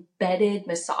 embedded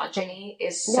misogyny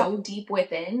is so deep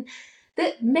within,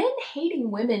 that men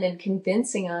hating women and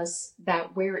convincing us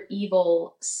that we're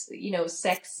evil,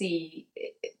 sexy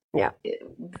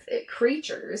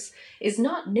creatures is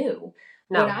not new.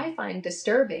 No. What I find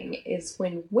disturbing is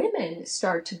when women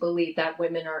start to believe that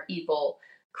women are evil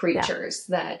creatures,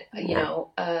 that,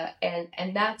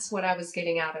 and that's what I was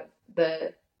getting out of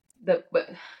the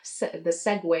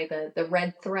segue, the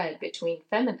red thread between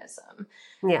feminism,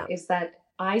 is that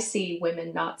I see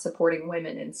women not supporting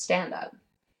women in stand-up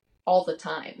all the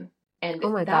time. And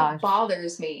that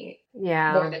bothers me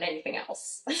more than anything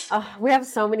else. We have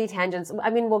so many tangents. I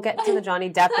mean, we'll get to the Johnny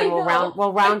Depp and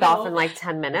we'll round off in like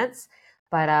 10 minutes.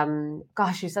 But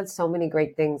gosh, you said so many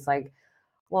great things. Like,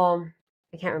 well,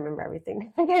 I can't remember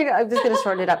everything. I'm just going to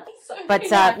shorten it up. But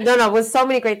no, with so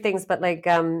many great things. But like,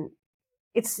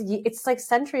 it's like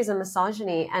centuries of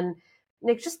misogyny. And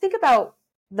like, just think about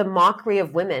the mockery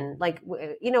of women. Like,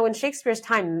 in Shakespeare's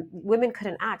time, women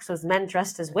couldn't act, so it was men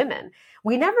dressed as women.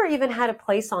 We never even had a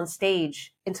place on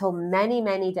stage until many,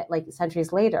 many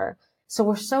centuries later. So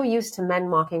we're so used to men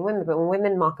mocking women, but when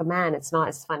women mock a man, it's not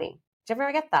as funny. Do you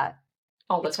ever get that?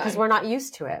 All the time. Because we're not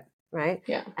used to it, right?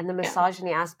 Yeah. And the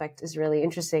misogyny aspect is really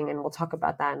interesting, and we'll talk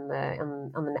about that in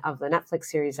the Netflix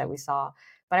series that we saw.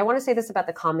 But I want to say this about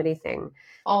the comedy thing.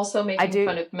 Also, making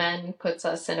fun of men puts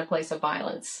us in a place of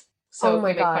violence. So if we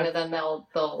make fun of them, they'll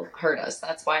hurt us.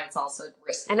 That's why it's also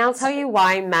risky. And I'll tell you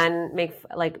why men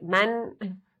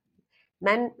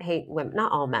hate women.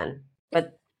 Not all men,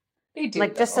 but they do.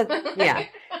 Men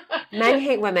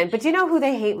hate women. But do you know who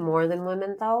they hate more than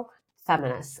women though?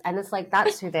 Feminists. And it's like,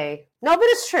 that's who they. No, but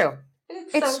it's true.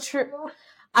 It's so true.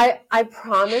 I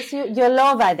promise you, you're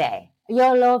lova day.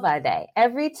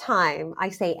 Every time I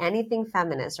say anything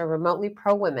feminist or remotely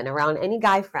pro women around any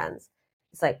guy friends,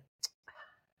 it's like,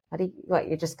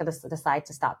 you're just going to decide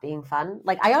to stop being fun?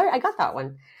 Like, I got that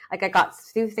one. Like, I got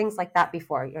few things like that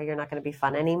before. You're not going to be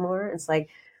fun anymore. It's like,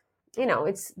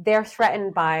 they're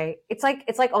threatened by, it's like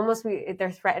almost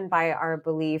they're threatened by our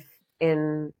belief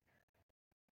in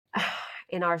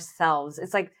ourselves.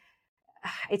 It's like,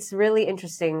 it's really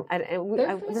interesting.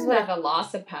 This is like a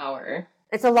loss of power.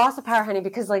 It's a loss of power, honey,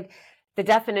 because like the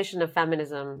definition of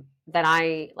feminism that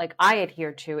I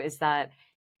adhere to is that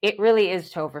it really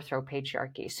is to overthrow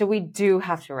patriarchy. So we do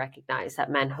have to recognize that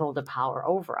men hold a power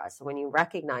over us. And when you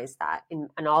recognize that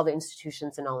in all the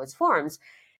institutions in all its forms,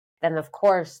 then of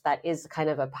course that is kind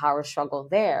of a power struggle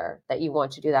there that you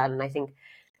want to do that. And I think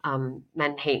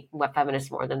men hate feminists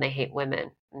more than they hate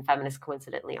women. And feminists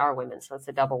coincidentally are women. So it's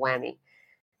a double whammy.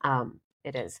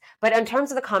 It is. But in terms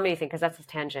of the comedy thing, because that's a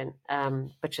tangent,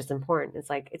 which is important,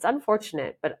 it's like, it's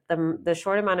unfortunate, but the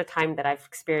short amount of time that I've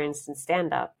experienced in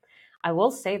stand-up, I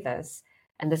will say this,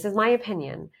 and this is my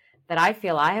opinion, that I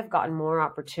feel I have gotten more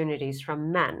opportunities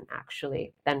from men,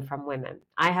 actually, than from women.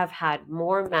 I have had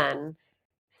more men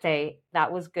say,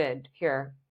 that was good,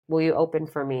 here, will you open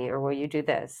for me, or will you do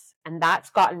this? And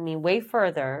that's gotten me way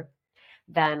further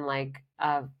than like,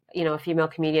 a female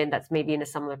comedian that's maybe in a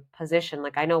similar position.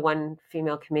 Like, I know one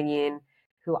female comedian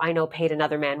who I know paid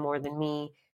another man more than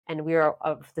me, and we were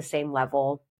of the same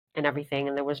level and everything,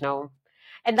 and there was no...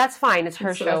 And that's fine. It's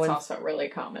her show. That's also really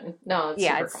common. No,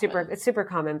 it's super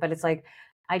common. But it's like,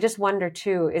 I just wonder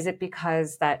too, is it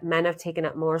because that men have taken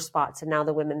up more spots and now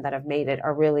the women that have made it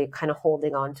are really kind of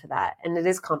holding on to that? And it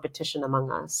is competition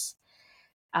among us.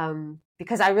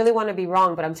 Because I really want to be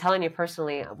wrong, but I'm telling you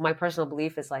personally, my personal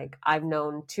belief is like, I've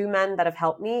known 2 men that have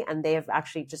helped me, and they have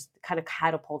actually just kind of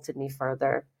catapulted me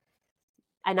further.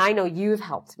 And I know you've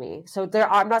helped me. So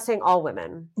I'm not saying all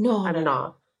women. No, I'm no, not.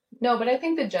 no. No, but I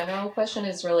think the general question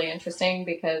is really interesting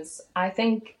because I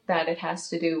think that it has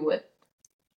to do with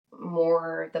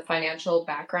more the financial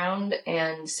background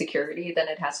and security than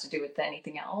it has to do with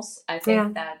anything else. I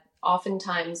think that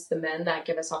oftentimes the men that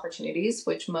give us opportunities,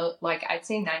 which like I'd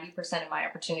say 90% of my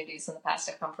opportunities in the past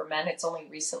have come from men. It's only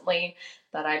recently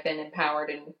that I've been empowered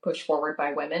and pushed forward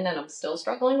by women, and I'm still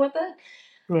struggling with it.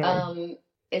 Yeah.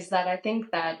 Is that I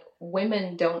think that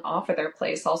women don't offer their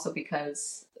place also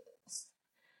because,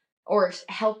 or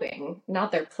helping,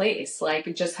 not their place,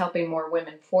 like just helping more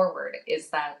women forward, is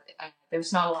that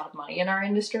there's not a lot of money in our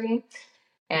industry.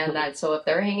 And that, so if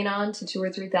they're hanging on to 2,000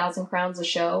 or 3,000 crowns a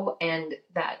show, and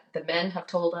that the men have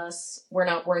told us we're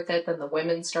not worth it, then the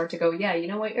women start to go, yeah, you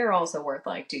know what, you're also worth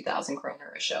like 2,000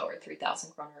 kroner a show or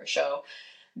 3,000 kroner a show.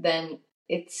 Then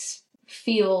it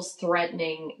feels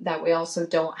threatening that we also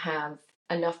don't have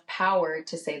enough power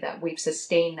to say that we've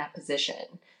sustained that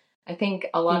position. I think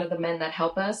a lot of the men that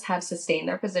help us have sustained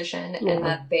their position and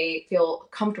that they feel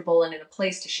comfortable and in a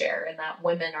place to share, and that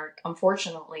women are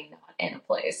unfortunately not in a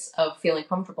place of feeling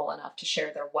comfortable enough to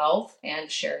share their wealth and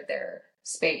share their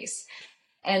space.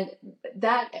 And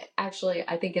that actually,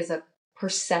 I think, is a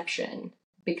perception,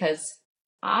 because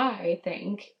I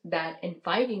think that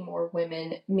inviting more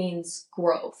women means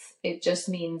growth. It just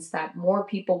means that more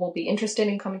people will be interested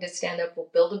in coming to stand up,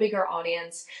 will build a bigger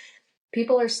audience.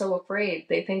 People are so afraid.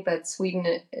 They think that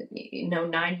Sweden,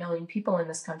 9 million people in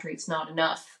this country, it's not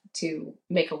enough to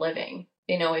make a living.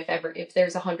 If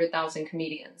there's 100,000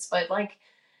 comedians, but like,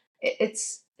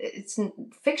 it's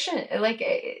fiction. Like,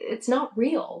 it's not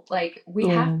real. Like, we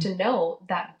have to know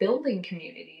that building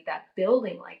community, that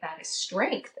building like that is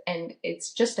strength. And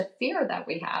it's just a fear that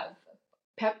we have,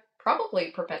 probably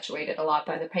perpetuated a lot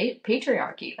by the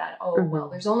patriarchy, that, well,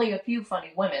 there's only a few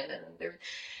funny women,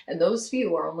 and those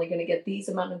few are only going to get these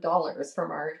amount of dollars from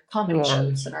our comedy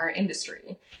shows and our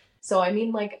industry. So, I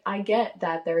mean, like, I get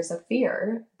that there's a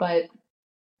fear, but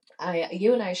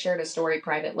you and I shared a story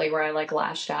privately where I like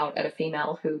lashed out at a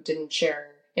female who didn't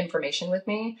share information with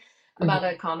me about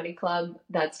a comedy club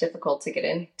that's difficult to get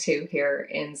into here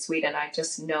in Sweden. I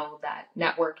just know that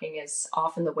networking is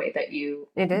often the way that you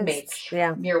make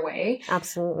your way.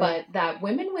 Absolutely. But that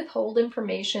women withhold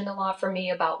information a lot from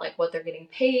me about like what they're getting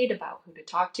paid, about who to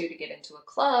talk to get into a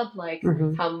club, like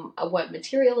what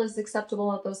material is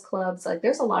acceptable at those clubs. Like,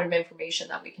 there's a lot of information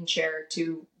that we can share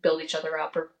to build each other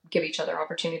up or give each other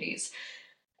opportunities.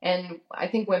 And I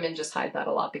think women just hide that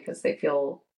a lot because they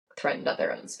feel threatened at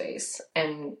their own space.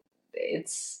 And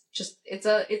it's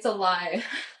a lie.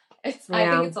 I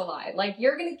think it's a lie. Like,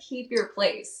 you're going to keep your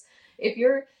place.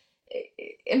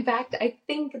 In fact, I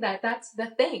think that that's the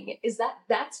thing, is that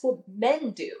that's what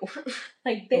men do.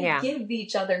 Like, they give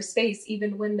each other space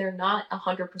even when they're not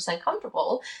 100%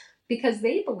 comfortable, because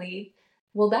they believe,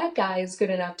 well, that guy is good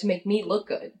enough to make me look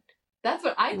good. That's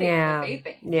what I think that they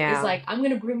think. It's like, I'm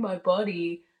going to bring my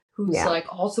buddy who's like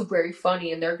also very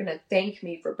funny, and they're going to thank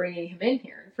me for bringing him in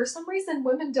here. For some reason,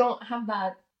 women don't have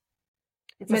that.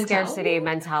 It's a scarcity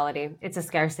mentality. It's a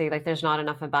scarcity. Like, there's not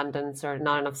enough abundance or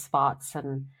not enough spots.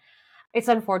 And it's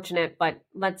unfortunate, but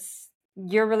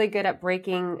you're really good at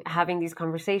having these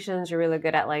conversations. You're really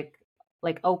good at like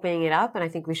opening it up. And I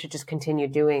think we should just continue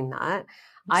doing that.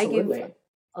 Absolutely. I give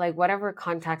like whatever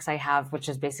contacts I have, which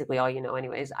is basically all you know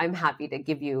anyways, I'm happy to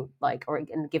give you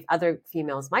and give other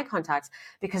females my contacts,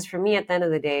 because for me, at the end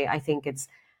of the day, I think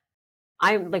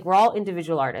we're all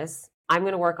individual artists. I'm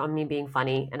going to work on me being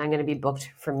funny, and I'm going to be booked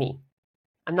for me.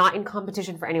 I'm not in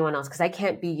competition for anyone else, because I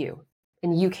can't be you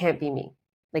and you can't be me.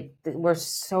 Like, we're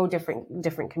so different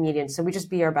comedians. So we just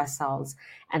be our best selves,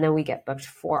 and then we get booked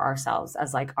for ourselves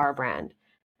as like our brand.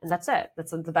 And that's it.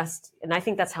 That's the best. And I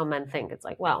think that's how men think. It's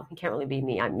like, well, he can't really be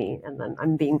me. I'm me. And then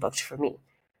I'm being booked for me.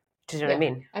 Do you know what I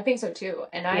mean? I think so too.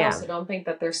 And I also don't think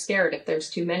that they're scared if there's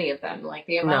too many of them. Like,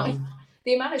 the amount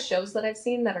of shows that I've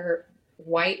seen that are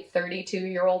white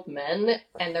 32-year-old men,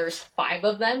 and there's 5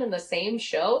 of them in the same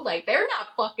show, like, they're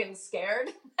not fucking scared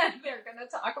that they're gonna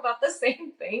talk about the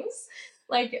same things.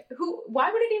 Like,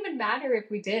 why would it even matter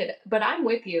if we did? But I'm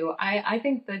with you. I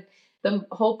think that the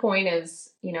whole point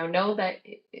is, know that,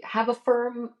 have a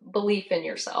firm belief in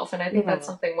yourself. And I think that's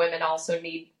something women also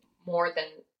need more than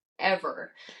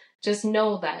ever. Just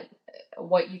know that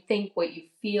what you think, what you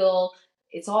feel,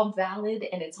 it's all valid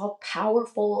and it's all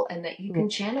powerful, and that you can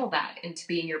channel that into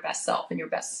being your best self and your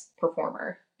best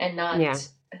performer, and not,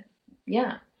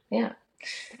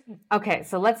 Okay,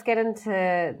 so let's get into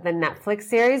the Netflix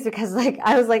series because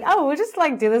I was like, oh, we'll just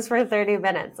do this for 30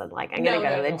 minutes and I'm gonna No, go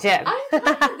no, to the no. gym.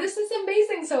 This is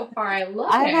amazing so far. I love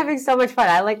I'm it. having so much fun.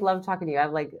 I love talking to you. I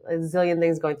have a zillion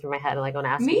things going through my head and I want to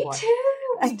ask you Me more. too.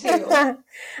 Me too.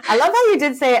 I love how you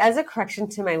did say, as a correction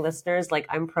to my listeners,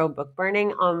 I'm pro book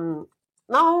burning.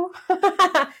 No,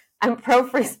 I'm pro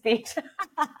free speech.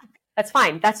 That's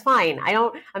fine. That's fine.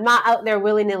 I'm not out there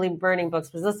willy-nilly burning books.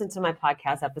 But listen to my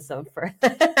podcast episode first.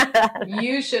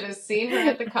 You should have seen her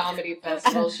at the comedy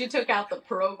festival. She took out the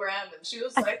program and she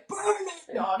was like, "Burn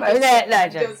it!" No,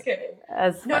 I'm just kidding.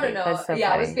 That's No, funny. no, no. That's so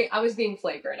Yeah, funny. I was being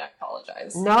flagrant. I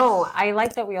apologize. No, I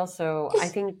like that we also, I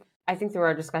think through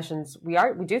our discussions, we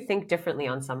do think differently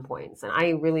on some points. And I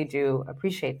really do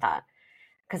appreciate that.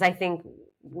 Because I think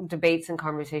debates and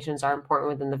conversations are important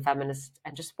within the feminist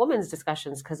and just women's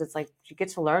discussions, because it's you get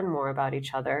to learn more about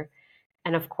each other.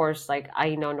 And of course,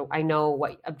 I know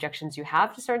what objections you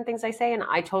have to certain things I say, and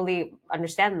I totally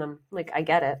understand them. I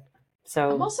get it.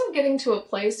 So I'm also getting to a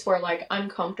place where I'm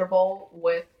comfortable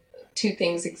with two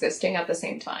things existing at the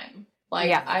same time.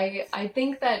 Yeah. I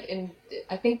think that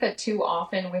too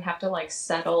often we have to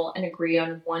settle and agree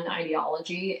on one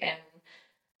ideology, and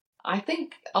I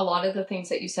think a lot of the things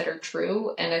that you said are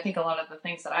true, and I think a lot of the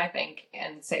things that I think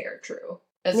and say are true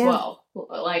as well.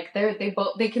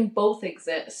 They can both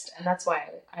exist, and that's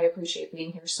why I appreciate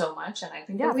being here so much. And I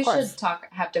think that we should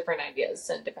have different ideas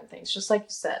and different things, just like you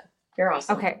said. You're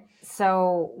awesome. Okay,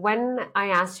 so when I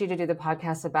asked you to do the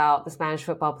podcast about the Spanish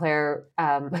football player,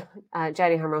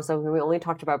 Jenny Hermoso, who we only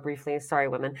talked about briefly, sorry,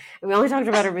 women, we only talked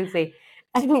about her briefly,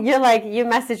 and you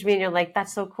messaged me and you're like,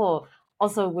 that's so cool.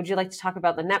 Also, would you like to talk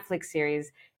about the Netflix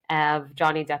series of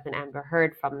Johnny Depp and Amber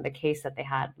Heard from the case that they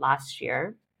had last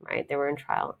year, right? They were in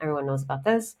trial. Everyone knows about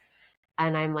this.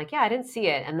 And I'm like, yeah, I didn't see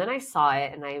it. And then I saw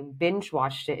it and I binge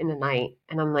watched it in a night.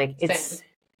 And I'm like, it's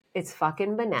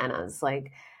fucking bananas.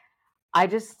 I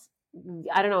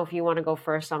don't know if you want to go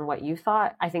first on what you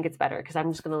thought. I think it's better because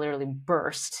I'm just going to literally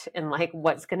burst in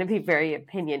what's going to be very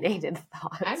opinionated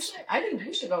thoughts. Actually, I think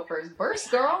you should go first.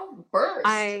 Burst, girl. Burst.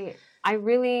 I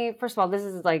really, first of all, this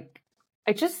is I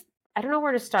don't know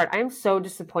where to start. I'm so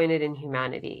disappointed in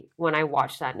humanity when I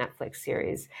watched that Netflix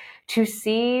series. To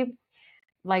see,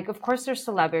 of course, they're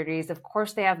celebrities. Of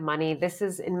course, they have money. This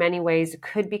is, in many ways,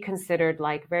 could be considered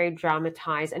very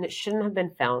dramatized, and it shouldn't have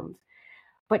been filmed.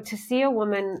 But to see a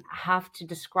woman have to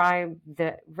describe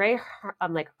the very,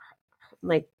 a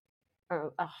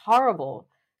horrible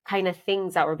kind of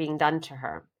things that were being done to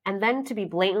her, and then to be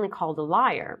blatantly called a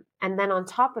liar, and then on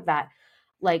top of that,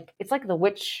 it's like the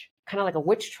witch, kind of like a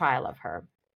witch trial of her,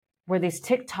 where these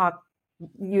TikTok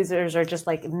users are just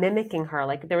mimicking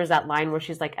her. There was that line where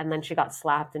she's and then she got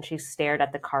slapped and she stared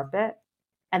at the carpet.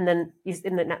 And then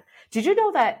did you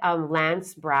know that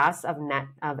Lance Brass of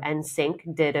NSYNC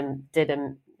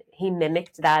he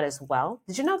mimicked that as well?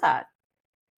 Did you know that?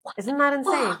 Isn't that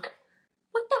insane?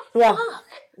 What the fuck?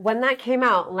 When that came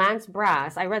out, Lance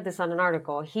Brass, I read this on an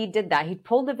article, he did that. He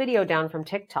pulled the video down from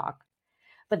TikTok.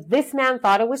 But this man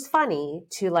thought it was funny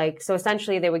to so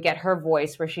essentially they would get her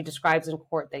voice where she describes in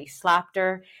court that he slapped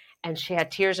her and she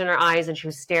had tears in her eyes and she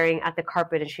was staring at the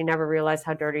carpet and she never realized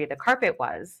how dirty the carpet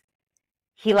was.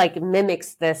 He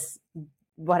mimics this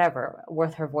whatever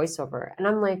with her voiceover, and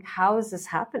I'm like, how is this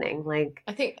happening?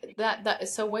 I think that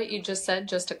is, so what you just said,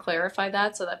 just to clarify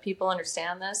that so that people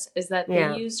understand this, is that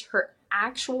they used her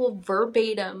actual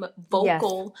verbatim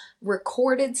vocal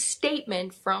recorded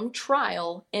statement from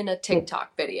trial in a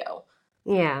TikTok video.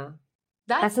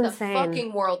 That's the insane.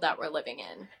 Fucking world that we're living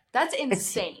in. That's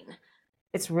insane.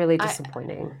 It's really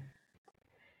disappointing.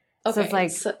 Okay,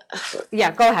 so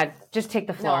yeah, go ahead. Just take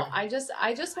the floor. No, I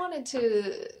just wanted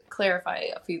to clarify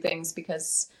a few things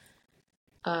because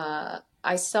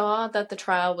I saw that the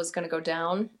trial was going to go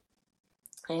down,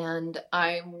 and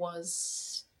I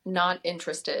was not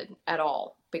interested at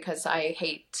all because I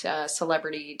hate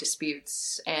celebrity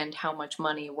disputes and how much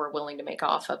money we're willing to make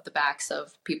off of the backs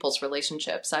of people's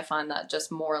relationships. I find that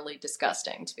just morally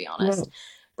disgusting, to be honest.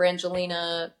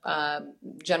 Brangelina,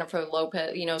 Jennifer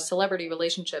Lopez, celebrity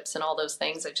relationships and all those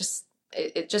things. It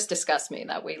just disgusts me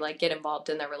that we get involved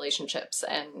in their relationships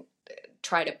and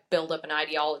try to build up an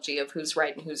ideology of who's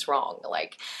right and who's wrong.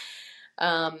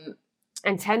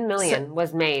 And 10 million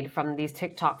was made from these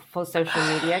TikTok social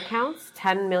media accounts,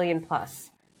 10 million plus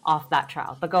off that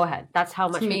trial. But go ahead. That's how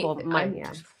much people might.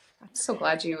 I'm so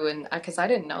glad because I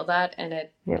didn't know that, and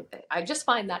I just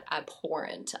find that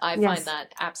abhorrent. I find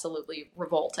that absolutely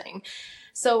revolting.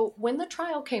 So when the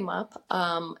trial came up,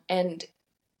 and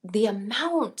the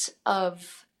amount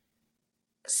of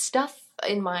stuff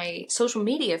in my social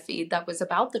media feed that was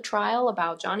about the trial,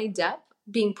 about Johnny Depp,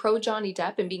 being pro Johnny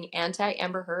Depp and being anti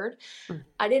Amber Heard,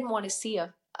 I didn't want to see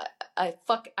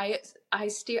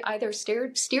either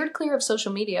steered clear of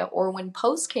social media, or when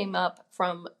posts came up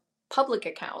from public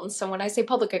accounts. So when I say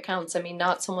public accounts, I mean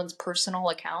not someone's personal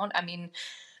account. I mean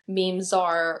memes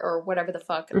are, or whatever the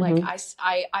fuck. Like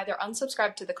I either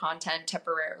unsubscribed to the content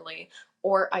temporarily,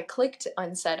 or I clicked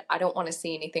and said I don't want to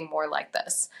see anything more like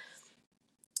this.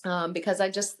 Because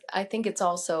I think it's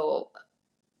also,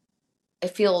 it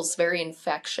feels very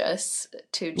infectious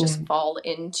to just fall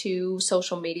into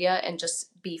social media and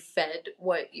just be fed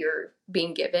what you're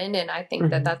being given. And I think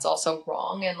that that's also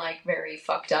wrong and like very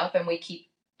fucked up. And we keep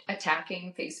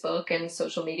attacking Facebook and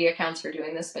social media accounts for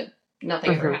doing this, but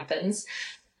nothing ever happens.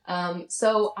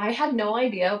 So I had no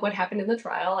idea what happened in the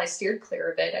trial. I steered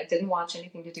clear of it. I didn't watch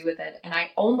anything to do with it. And I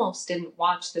almost didn't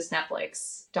watch this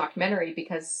Netflix documentary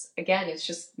because, again, it's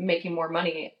just making more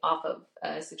money off of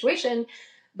a situation.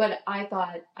 But I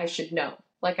thought I should know.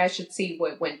 Like, I should see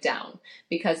what went down,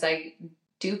 because I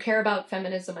do care about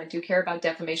feminism. I do care about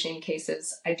defamation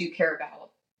cases. I do care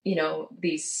about,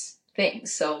 these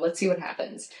things. So let's see what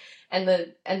happens. And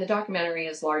the documentary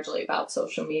is largely about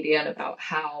social media and about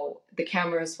how the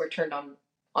cameras were turned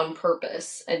on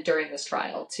purpose and during this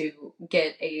trial to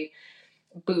get a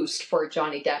boost for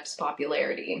Johnny Depp's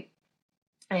popularity.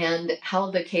 And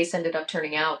how the case ended up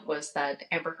turning out was that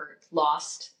Amber Heard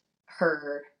lost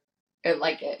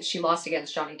she lost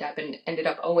against Johnny Depp and ended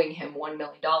up owing him $1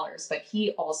 million, but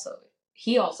he also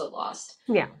lost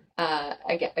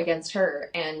against her.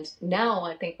 And now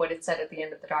I think what it said at the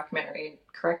end of the documentary, and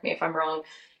correct me if I'm wrong,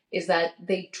 is that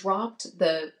they dropped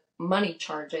the money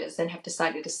charges and have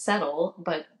decided to settle,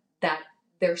 but that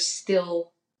there's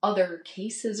still other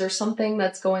cases or something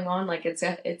that's going on. Like it's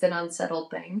an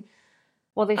unsettled thing.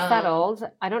 Well, they settled.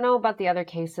 I don't know about the other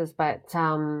cases, but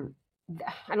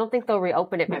I don't think they'll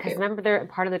reopen it, because remember, they're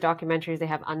part of the documentaries. They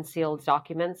have unsealed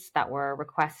documents that were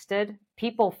requested.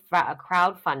 People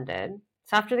crowdfunded.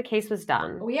 So after the case was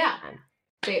done,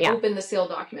 they opened the sealed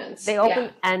documents.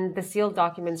 And the sealed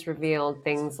documents revealed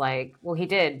things like, well,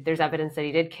 there's evidence that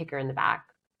he did kick her in the back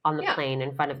on the plane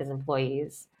in front of his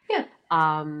employees. Yeah.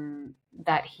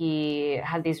 That he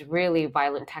had these really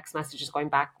violent text messages going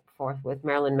back and forth with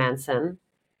Marilyn Manson.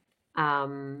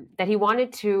 That he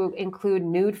wanted to include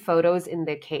nude photos in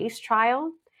the case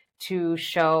trial to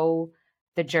show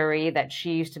the jury that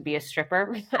she used to be a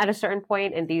stripper at a certain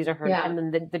point, and these are her. Yeah.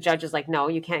 And then the judge is like, no,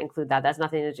 you can't include that. That's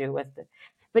nothing to do with it.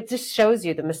 But it just shows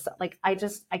you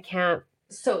I can't.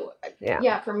 So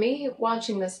for me,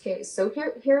 watching this case, so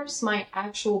here's my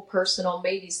actual personal,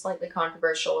 maybe slightly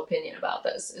controversial opinion about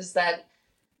this, is that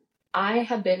I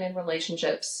have been in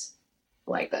relationships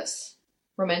like this.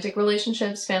 Romantic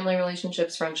relationships, family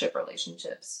relationships, friendship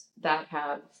relationships that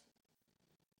have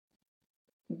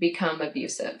become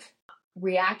abusive.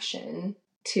 Reaction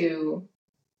to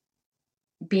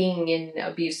being in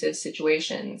abusive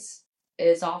situations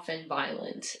is often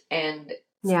violent and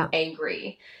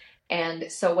angry.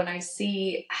 And so when I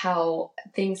see how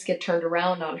things get turned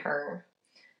around on her,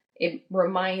 it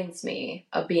reminds me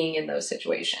of being in those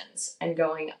situations and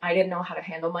going, I didn't know how to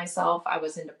handle myself. I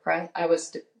was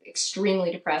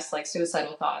extremely depressed, like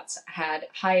suicidal thoughts, had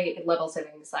high levels of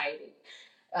anxiety,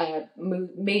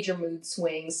 major mood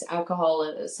swings,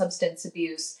 alcohol, substance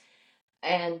abuse.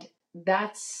 And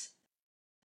that's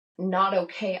not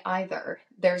okay either.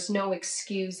 There's no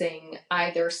excusing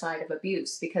either side of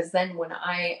abuse, because then when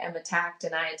I am attacked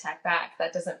and I attack back,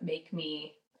 that doesn't make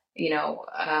me,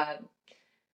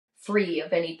 free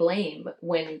of any blame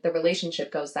when the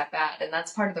relationship goes that bad. And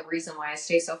that's part of the reason why I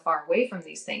stay so far away from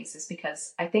these things, is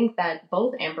because I think that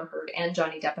both Amber Heard and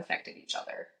Johnny Depp affected each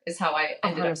other, is how I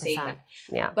ended 100%. Up seeing it.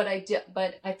 Yeah. But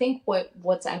I think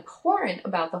what's abhorrent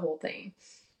about the whole thing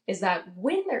is that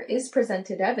when there is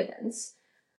presented evidence,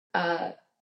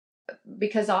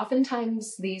 because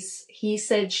oftentimes these he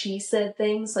said, she said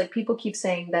things, like people keep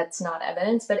saying that's not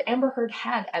evidence, but Amber Heard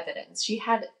had evidence. She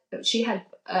had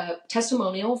a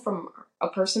testimonial from a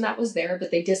person that was there,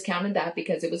 but they discounted that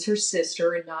because it was her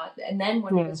sister and then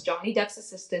when it was Johnny Depp's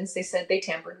assistants, they said they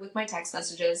tampered with my text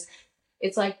messages.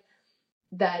 It's like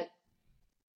that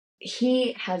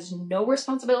he has no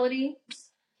responsibility.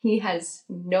 He has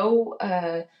no,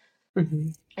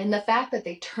 and the fact that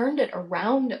they turned it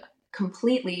around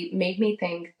completely made me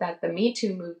think that the Me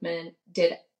Too movement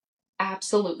did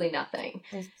absolutely nothing.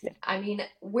 I mean,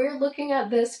 we're looking at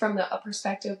this from a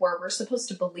perspective where we're supposed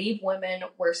to believe women,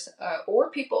 or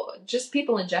people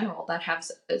in general that have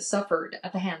suffered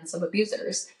at the hands of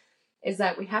abusers, is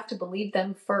that we have to believe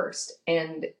them first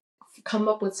and come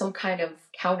up with some kind of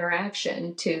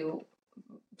counteraction to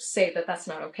say that that's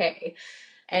not okay.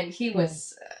 And he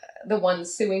was the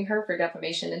ones suing her for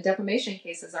defamation, and defamation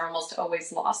cases are almost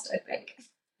always lost, I think.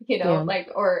 Yeah.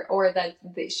 Like, or that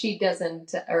she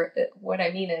doesn't, or what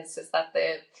I mean is that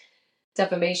the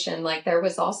defamation, like there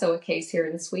was also a case here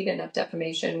in Sweden of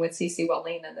defamation with Cece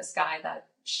Wallin and this guy that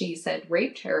she said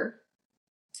raped her.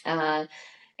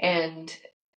 And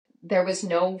there was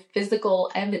no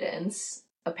physical evidence,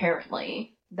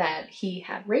 apparently, that he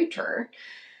had raped her.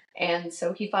 And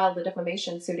so he filed a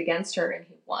defamation suit against her and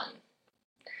he won.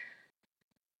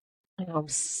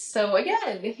 So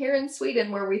again, here in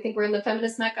Sweden, where we think we're in the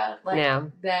feminist mecca,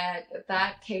 like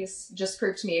that case just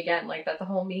proved to me again, like that the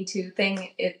whole Me Too thing,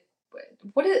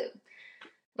 what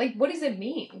does it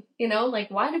mean?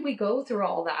 Like, why did we go through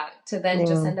all that to then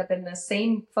just end up in the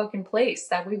same fucking place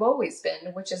that we've always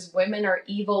been, which is women are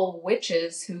evil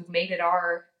witches who made it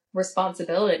our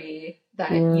responsibility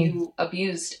that you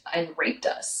abused and raped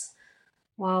us.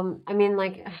 Well, I mean,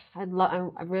 like, I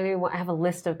have a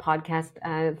list of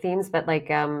podcast themes, but like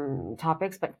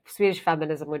topics. But Swedish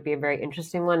feminism would be a very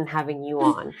interesting one, having you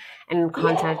on and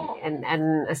content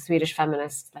and a Swedish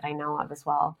feminist that I know of as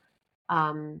well.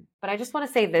 But I just want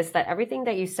to say this, that everything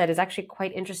that you said is actually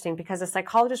quite interesting, because a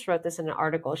psychologist wrote this in an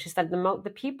article. She said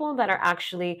the people that are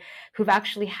who've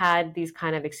actually had these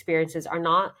kind of experiences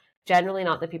are generally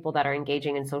not the people that are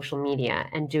engaging in social media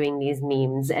and doing these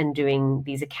memes and doing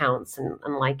these accounts and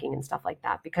liking and stuff like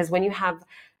that. Because when you have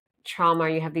trauma,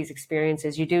 you have these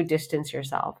experiences, you do distance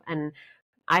yourself. And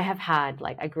I have had,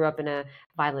 like, I grew up in a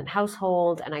violent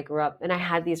household, and I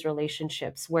had these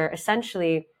relationships where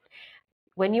essentially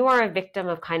when you are a victim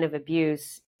of kind of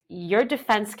abuse, your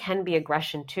defense can be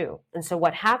aggression too. And so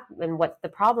what the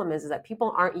problem is that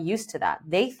people aren't used to that.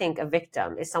 They think a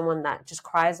victim is someone that just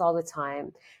cries all the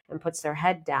time and puts their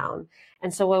head down.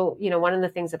 And so, one of the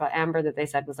things about Amber that they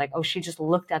said was like, oh, she just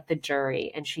looked at the jury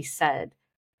and she said,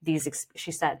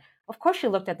 of course she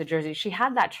looked at the jury. She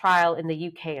had that trial in the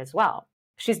UK as well.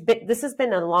 This has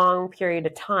been a long period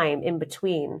of time in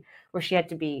between where she had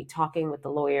to be talking with the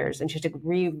lawyers and she had to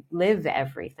relive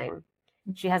everything.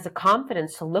 She has the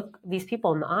confidence to look these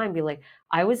people in the eye and be like,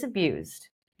 I was abused,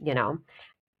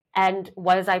 and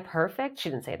was I perfect? She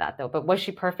didn't say that though, but was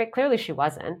she perfect? Clearly she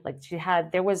wasn't. Like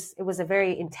it was a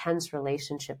very intense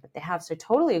relationship that they have. So I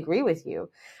totally agree with you.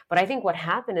 But I think what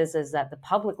happened is that the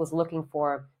public was looking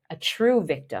for a true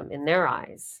victim in their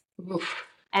eyes. Oof,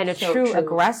 and a true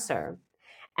aggressor.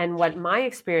 And what my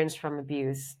experience from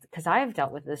abuse, because I've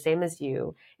dealt with the same as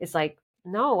you, is like,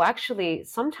 no, actually,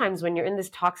 sometimes when you're in this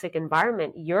toxic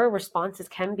environment, your responses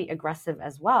can be aggressive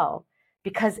as well,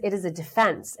 because it is a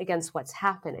defense against what's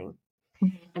happening.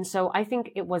 Mm-hmm. And so I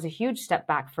think it was a huge step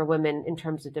back for women in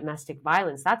terms of domestic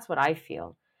violence. That's what I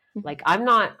feel. Mm-hmm. Like, I'm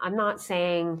not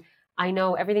saying, I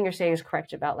know everything you're saying is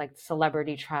correct about like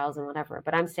celebrity trials and whatever,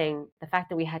 but I'm saying the fact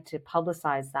that we had to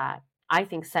publicize that, I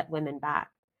think, set women back.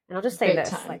 And I'll just say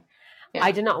this, like,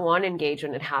 I did not want to engage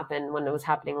when it was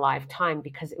happening live time,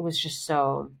 because it was just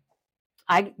so,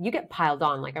 you get piled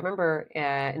on. Like, I remember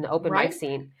in the open mic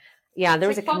scene, there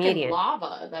was a comedian.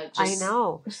 Lava that just... I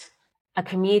know. A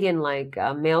comedian, like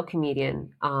a male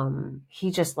comedian,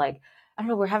 he just like, I don't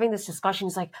know, we're having this discussion.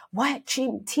 He's like, what?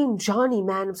 Team Johnny,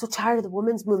 man. I'm so tired of the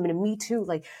women's movement and Me Too.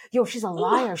 Like, yo, she's a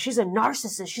liar. She's a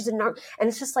narcissist. And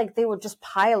it's just like, they will just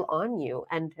pile on you.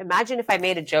 And imagine if I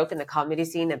made a joke in the comedy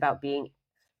scene about being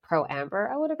pro Amber,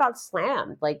 I would have got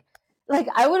slammed. Like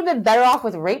I would have been better off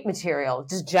with rape material,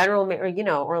 just general,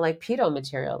 or like pedo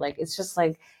material. Like, it's just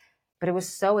like, but it was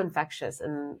so infectious.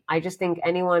 And I just think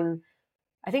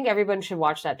I think everyone should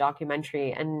watch that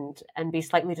documentary and be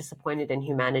slightly disappointed in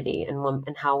humanity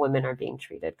and how women are being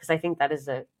treated, because I think that is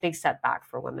a big setback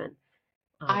for women.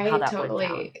 I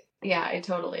totally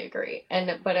agree.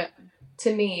 But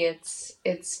to me, it's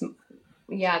the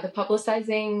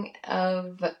publicizing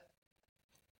of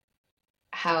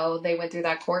how they went through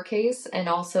that court case, and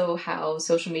also how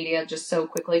social media just so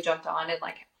quickly jumped on it.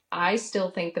 Like, I still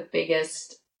think the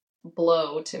biggest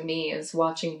blow to me is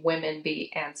watching women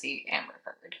be anti-Amber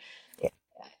Heard. Yeah.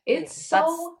 It's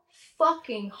so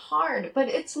fucking hard, but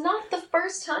it's not the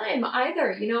first time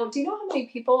either. Do you know how many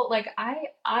people, like, I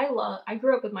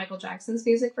grew up with Michael Jackson's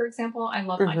music, for example. I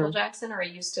love Michael Jackson, or I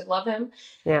used to love him.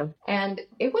 Yeah. And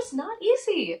it was not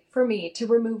easy for me to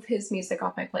remove his music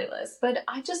off my playlist, but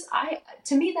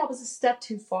to me, that was a step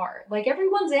too far. Like,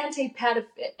 everyone's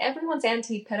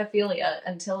anti-pedophilia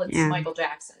until it's Michael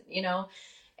Jackson,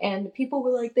 And people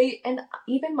were like,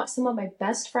 even some of my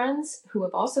best friends who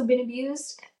have also been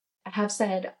abused have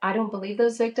said, I don't believe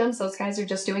those victims. Those guys are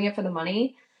just doing it for the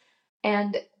money.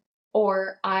 And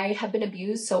or I have been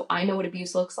abused, so I know what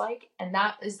abuse looks like. And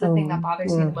that is the thing that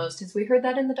bothers me the most, is we heard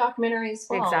that in the documentary as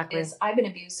well, Exactly. is I've been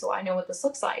abused, so I know what this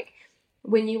looks like.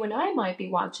 When you and I might be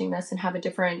watching this and have a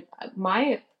different,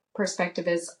 my perspective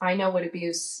is I know what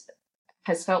abuse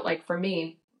has felt like for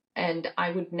me, and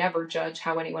I would never judge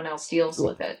how anyone else deals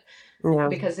with it,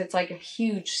 because it's like a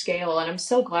huge scale. And I'm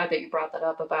so glad that you brought that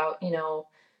up about, you know,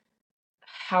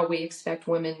 how we expect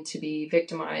women to be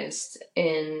victimized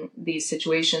in these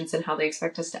situations and how they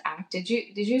expect us to act. Did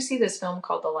you see this film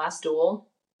called The Last Duel,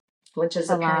 which is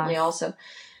apparently also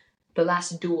The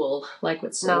Last Duel, like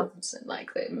with swords and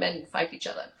like the men fight each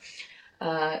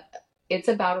other. It's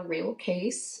about a real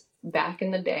case back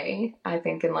in the day, I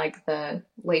think in like the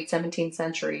late 17th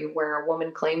century, where a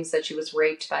woman claims that she was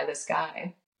raped by this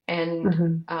guy.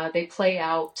 And they play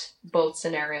out both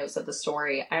scenarios of the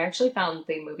story. I actually found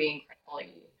the movie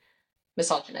incredibly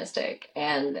misogynistic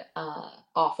and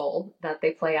awful, that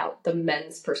they play out the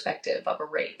men's perspective of a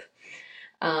rape.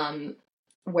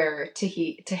 Where to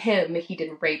him, he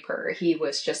didn't rape her. He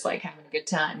was just like having a good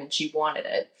time and she wanted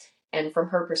it. And from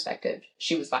her perspective,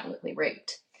 she was violently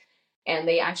raped. And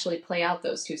they actually play out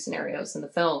those two scenarios in the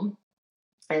film.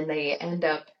 And they end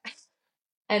up,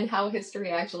 and how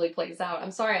history actually plays out.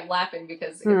 I'm sorry I'm laughing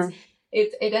because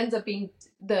it ends up being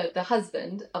the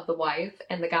husband of the wife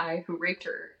and the guy who raped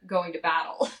her going to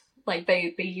battle. Like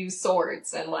they use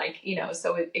swords and like, you know,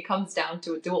 so it comes down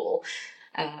to a duel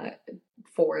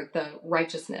for the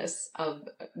righteousness of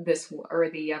this, or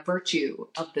the virtue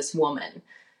of this woman.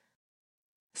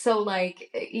 So like,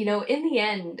 you know, in the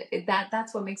end,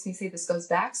 that's what makes me say this goes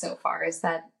back so far, is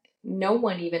that no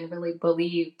one even really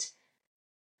believed,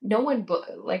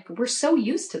 like, we're so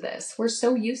used to this. We're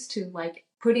so used to like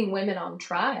putting women on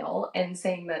trial and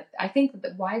saying that, I think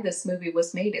that why this movie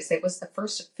was made is it was the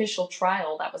first official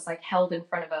trial that was like held in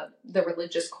front of the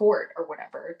religious court or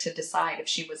whatever to decide if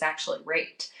she was actually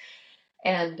raped.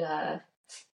 And I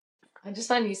just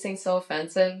find these things so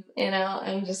offensive, you know.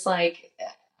 I'm just like,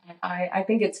 I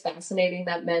think it's fascinating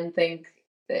that men think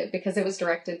that because it was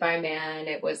directed by a man,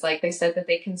 it was like, they said that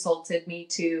they consulted Me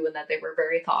Too and that they were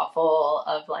very thoughtful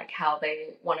of like how they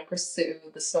want to pursue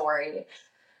the story.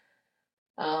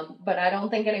 But I don't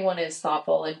think anyone is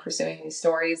thoughtful in pursuing these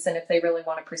stories. And if they really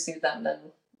want to pursue them, then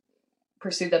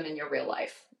pursue them in your real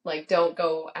life. Like, don't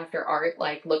go after art.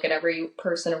 Like, look at every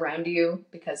person around you,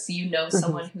 because you know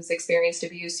someone who's experienced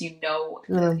abuse. You know,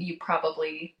 you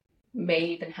probably may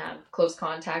even have close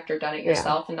contact or done it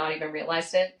yourself and not even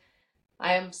realized it.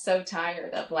 I am so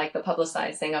tired of like the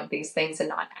publicizing of these things and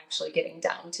not actually getting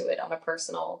down to it on a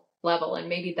personal level. And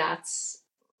maybe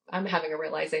I'm having a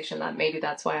realization that maybe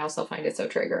that's why I also find it so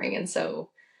triggering and so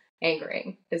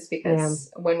angering, is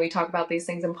because when we talk about these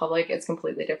things in public, it's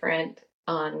completely different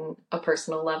on a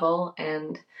personal level.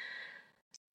 And,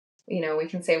 you know, we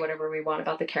can say whatever we want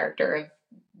about the character of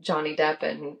Johnny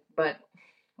Depp, but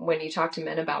when you talk to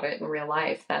men about it in real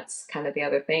life, that's kind of the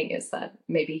other thing, is that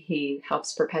maybe he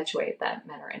helps perpetuate that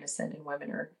men are innocent and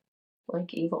women are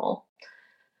like evil.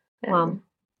 And well,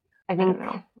 I think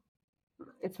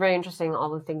it's very interesting,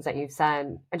 all the things that you've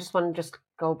said. I just want to just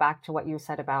go back to what you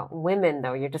said about women,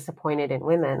 though. You're disappointed in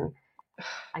women.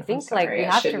 I think like we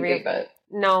have to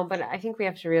no, but I think we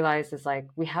have to realize is like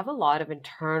we have a lot of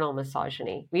internal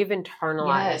misogyny. We've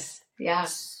internalized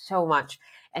so much.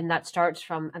 And that starts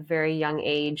from a very young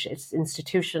age. It's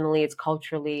institutionally, it's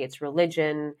culturally, it's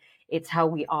religion, it's how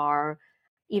we are.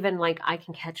 Even like I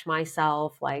can catch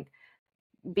myself like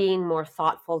being more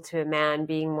thoughtful to a man,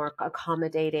 being more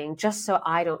accommodating, just so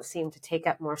I don't seem to take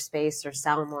up more space or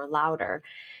sound more louder.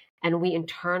 And we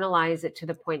internalize it to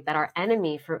the point that our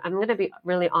enemy, I'm going to be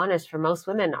really honest, for most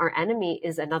women, our enemy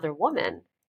is another woman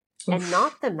and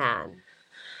not the man.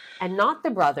 And not the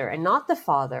brother, and not the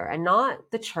father, and not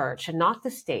the church, and not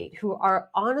the state, who are,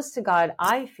 honest to God,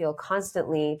 I feel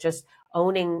constantly just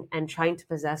owning and trying to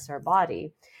possess our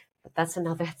body. But that's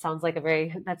another, it sounds like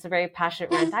that's a very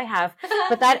passionate rant I have.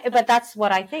 But that's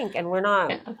what I think. And we're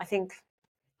not, I think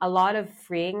a lot of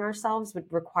freeing ourselves would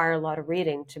require a lot of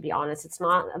reading, to be honest. It's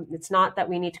not that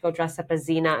we need to go dress up as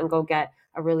Xena and go get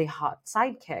a really hot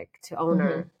sidekick to own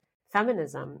our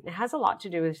feminism. It has a lot to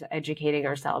do with educating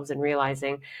ourselves and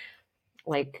realizing,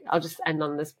 like, I'll just end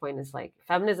on this point, is like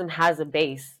feminism has a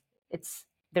base.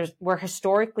 We're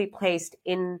historically placed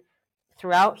in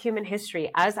throughout human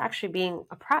history as actually being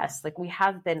oppressed. Like, we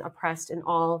have been oppressed in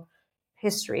all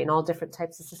history, in all different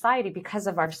types of society, because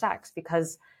of our sex,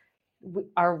 because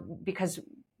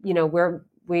you know,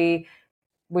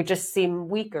 we just seem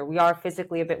weaker. We are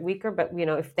physically a bit weaker, but you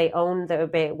know, if they own the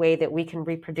way that we can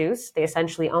reproduce, they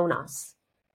essentially own us.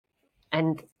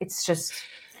 And it's just,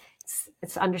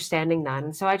 it's understanding that.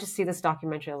 And so I just see this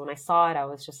documentary. When I saw it, I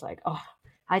was just like, oh,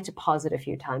 I had to pause it a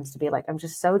few times to be like, I'm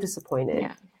just so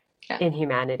disappointed in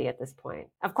humanity at this point.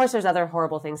 Of course, there's other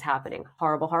horrible things happening,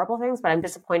 horrible things, but I'm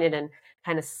disappointed in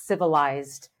kind of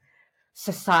civilized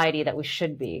society that we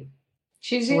should be.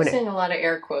 She's using a lot of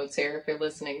air quotes here if you're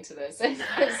listening to this.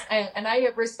 And I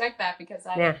respect that because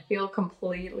I feel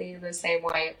completely the same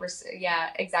way. Yeah,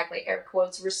 exactly. Air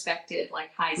quotes respected,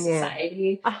 like high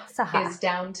society is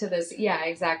down to this. Yeah,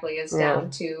 exactly. Is down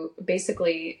to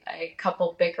basically a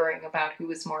couple bickering about who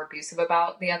was more abusive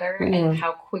about the other and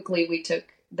how quickly we took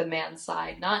the man's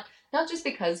side. Not just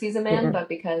because he's a man, but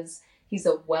because he's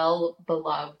a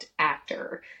well-beloved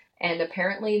actor. And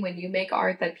apparently when you make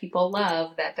art that people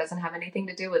love that doesn't have anything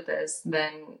to do with this,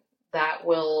 then that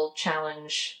will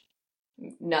challenge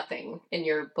nothing in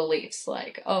your beliefs.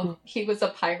 Like, oh, he was a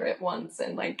pirate once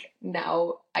and like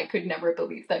now I could never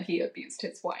believe that he abused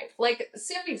his wife. Like,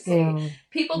 seriously,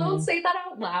 people don't say that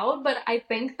out loud, but I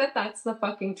think that that's the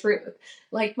fucking truth.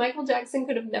 Like, Michael Jackson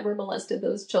could have never molested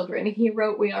those children. He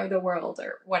wrote We Are the World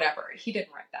or whatever. He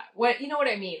didn't write that. You know what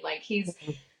I mean? Like, he's...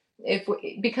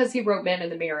 because he wrote Man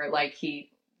in the Mirror, like he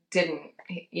didn't,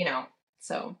 you know,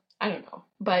 so I don't know,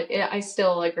 but I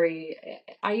still agree.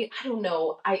 I don't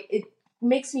know. It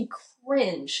makes me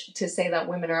cringe to say that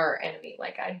women are our enemy.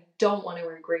 Like, I don't want to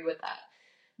agree with that.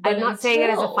 But I'm not saying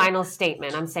it as a final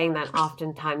statement. I'm saying that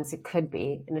oftentimes it could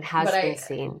be, and it has been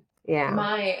seen. Yeah.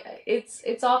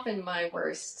 It's often my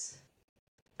worst,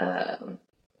 I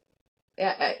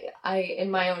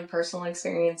in my own personal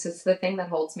experience, it's the thing that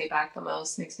holds me back the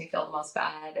most, makes me feel the most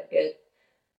bad. It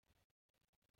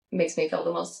makes me feel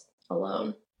the most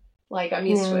alone. Like, I'm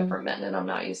used to it from men and I'm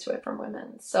not used to it from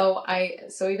women. So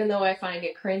even though I find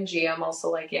it cringy, I'm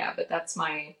also like, yeah, but that's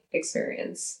my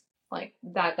experience. Like,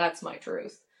 that's my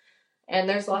truth. And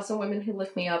there's lots of women who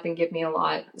lift me up and give me a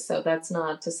lot. So that's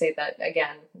not to say that,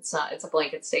 again, it's a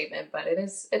blanket statement, but it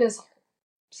is hard.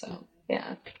 So,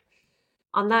 yeah.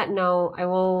 On that note, I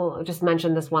will just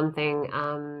mention this one thing.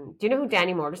 Do you know who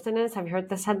Danny Morrison is? Have you heard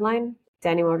this headline?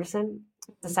 Danny Morrison?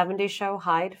 The 70s show,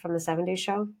 Hyde from the 70s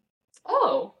show?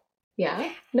 Oh,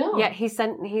 yeah. No. Yeah,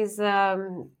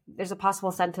 there's a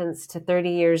possible sentence to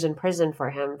 30 years in prison for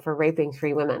him for raping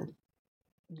 3 women.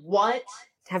 What?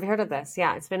 Have you heard of this?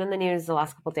 Yeah, it's been in the news the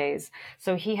last couple of days.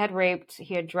 So he had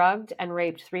drugged and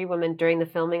raped 3 women during the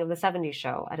filming of the 70s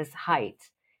show at his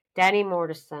height. Danny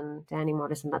Morrison,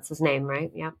 that's his name, right?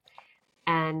 Yeah.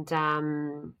 And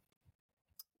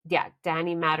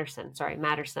Danny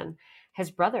Matterson. His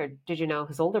brother, did you know,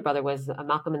 his older brother was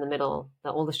Malcolm in the Middle,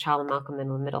 the oldest child in Malcolm in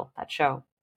the Middle, that show.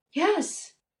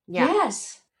 Yes. Yeah.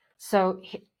 Yes. So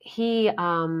he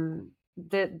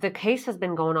the case has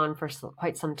been going on for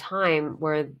quite some time,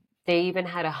 where they even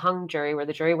had a hung jury where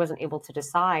the jury wasn't able to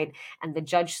decide, and the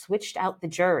judge switched out the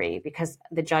jury because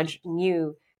the judge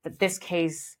knew that this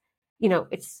case, you know,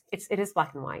 it is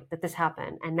black and white, that this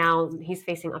happened. And now he's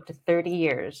facing up to 30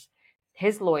 years.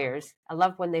 His lawyers, I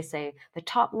love when they say the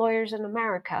top lawyers in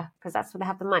America, because that's where they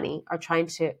have the money, are trying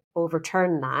to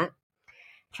overturn that,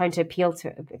 trying to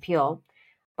appeal.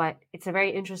 But it's a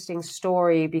very interesting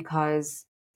story because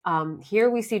here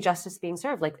we see justice being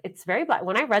served. Like, it's very black.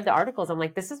 When I read the articles, I'm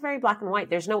like, this is very black and white.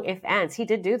 There's no ifs, ands. He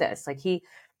did do this. Like, he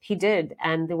did.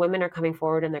 And the women are coming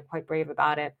forward and they're quite brave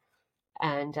about it.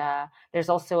 And there's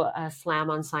also a slam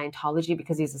on Scientology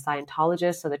because he's a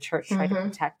Scientologist. So the church tried to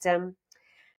protect him.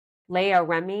 Leah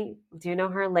Remy, do you know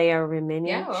her? Leah Remini?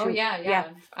 Yeah. Yeah.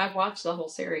 I've watched the whole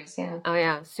series. Yeah. Oh,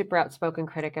 yeah. Super outspoken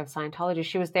critic of Scientology.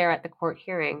 She was there at the court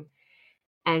hearing.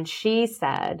 And she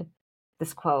said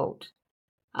this quote.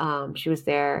 She was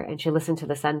there and she listened to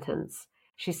the sentence.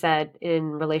 She said,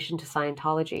 in relation to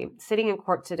Scientology, sitting in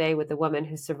court today with the woman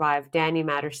who survived Danny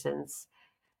Matterson's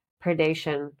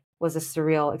predation was a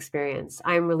surreal experience.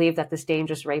 I am relieved that this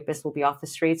dangerous rapist will be off the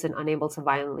streets and unable to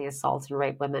violently assault and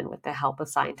rape women with the help of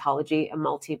Scientology, a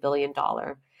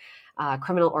multi-billion-dollar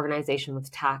criminal organization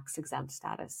with tax-exempt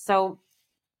status. So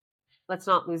let's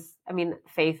not lose,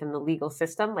 faith in the legal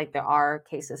system. Like, there are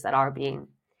cases that are being,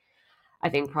 I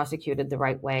think, prosecuted the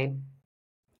right way.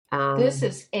 This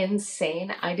is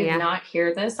insane. I did not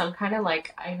hear this. I'm kind of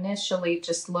like, I initially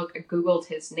just Googled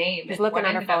his name. She's looking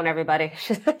at her phone, everybody.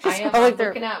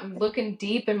 I'm looking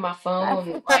deep in my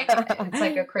phone. Like, it's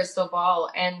like a crystal ball.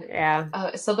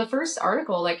 And so the first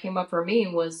article that came up for me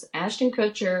was Ashton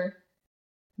Kutcher,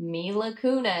 Mila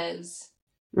Kunis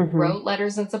wrote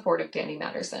letters in support of Danny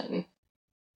Matterson.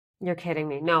 You're kidding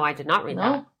me. No, I did not read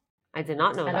that. I did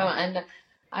not know that.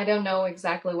 I don't know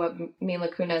exactly what Mila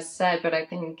Kunis said, but I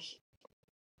think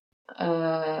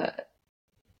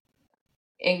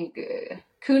in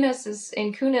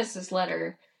Kunis's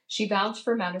letter, She vouched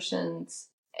for Madison's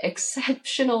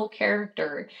exceptional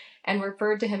character and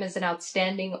referred to him as an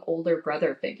outstanding older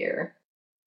brother figure.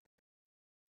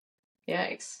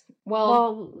 Yikes.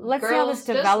 Well, let's see how this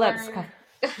develops.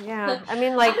 Yeah, I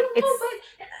mean, like, I don't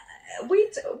know,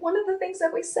 but one of the things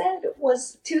that we said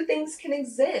was two things can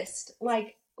exist.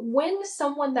 Like, when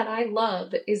someone that I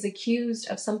love is accused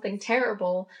of something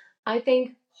terrible, I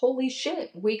think, holy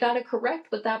shit, we gotta correct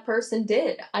what that person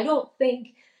did. I don't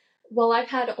think, well, I've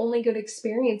had only good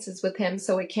experiences with him,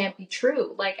 so it can't be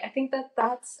true. Like, I think that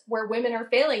that's where women are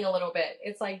failing a little bit.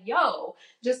 It's like, yo,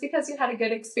 just because you had a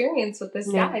good experience with this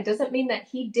guy doesn't mean that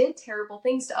he did terrible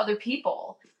things to other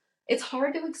people. It's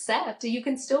hard to accept. You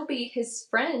can still be his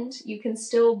friend. You can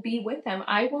still be with him.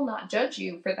 I will not judge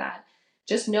you for that.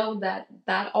 Just know that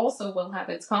that also will have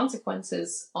its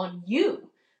consequences on you.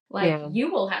 Like,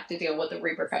 you will have to deal with the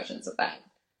repercussions of that.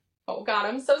 Oh, God,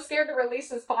 I'm so scared to release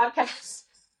this podcast.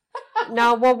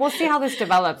 No, well, we'll see how this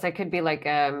develops. It could be like,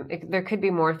 there could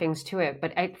be more things to it.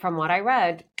 But from what I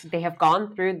read, they have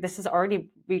gone through, this has already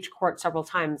reached court several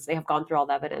times. They have gone through all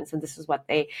the evidence, and this is what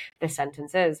the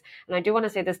sentence is. And I do want to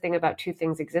say this thing about two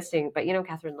things existing. But,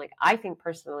 Kathyrn, like, I think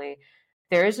personally,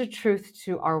 there is a truth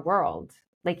to our world.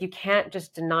 Like, you can't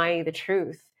just deny the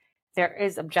truth. There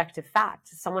is objective fact.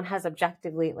 Someone has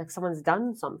objectively, like, someone's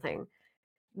done something.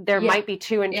 There might be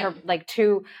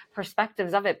two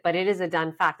perspectives of it, but it is a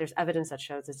done fact. There's evidence that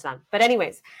shows it's done. But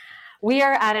anyways, we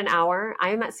are at an hour.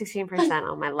 I am at 16%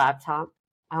 on my laptop.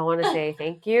 I want to say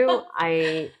thank you.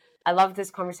 I love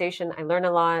this conversation. I learn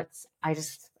a lot. I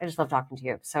just love talking to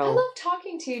you. So I love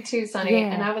talking to you too, Sunny.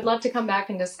 Yeah. And I would love to come back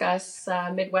and discuss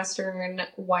Midwestern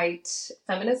white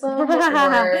feminism, or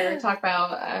talk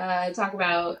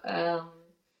about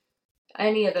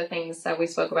any of the things that we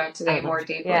spoke about today more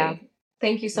deeply. Yeah.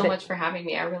 Thank you so much for having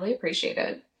me. I really appreciate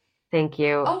it. Thank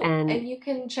you. Oh, and you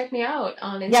can check me out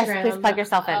on Instagram. Yes, please plug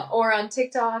yourself in. Or on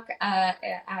TikTok at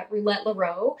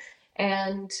Roux.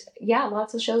 And yeah,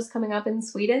 lots of shows coming up in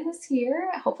Sweden this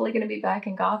year. Hopefully going to be back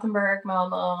in Gothenburg,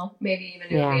 Malmö, maybe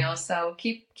even Umeå. So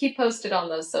keep posted on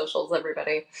those socials,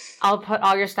 everybody. I'll put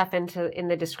all your stuff in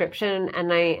the description.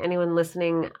 And anyone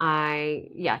listening,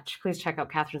 please check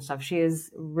out Kathyrn's stuff. She is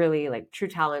really like true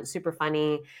talent, super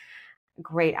funny.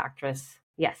 Great actress.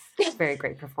 Yes. Very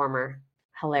great performer.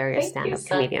 Hilarious stand-up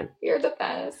comedian. You're the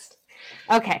best.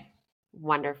 Okay.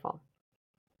 Wonderful.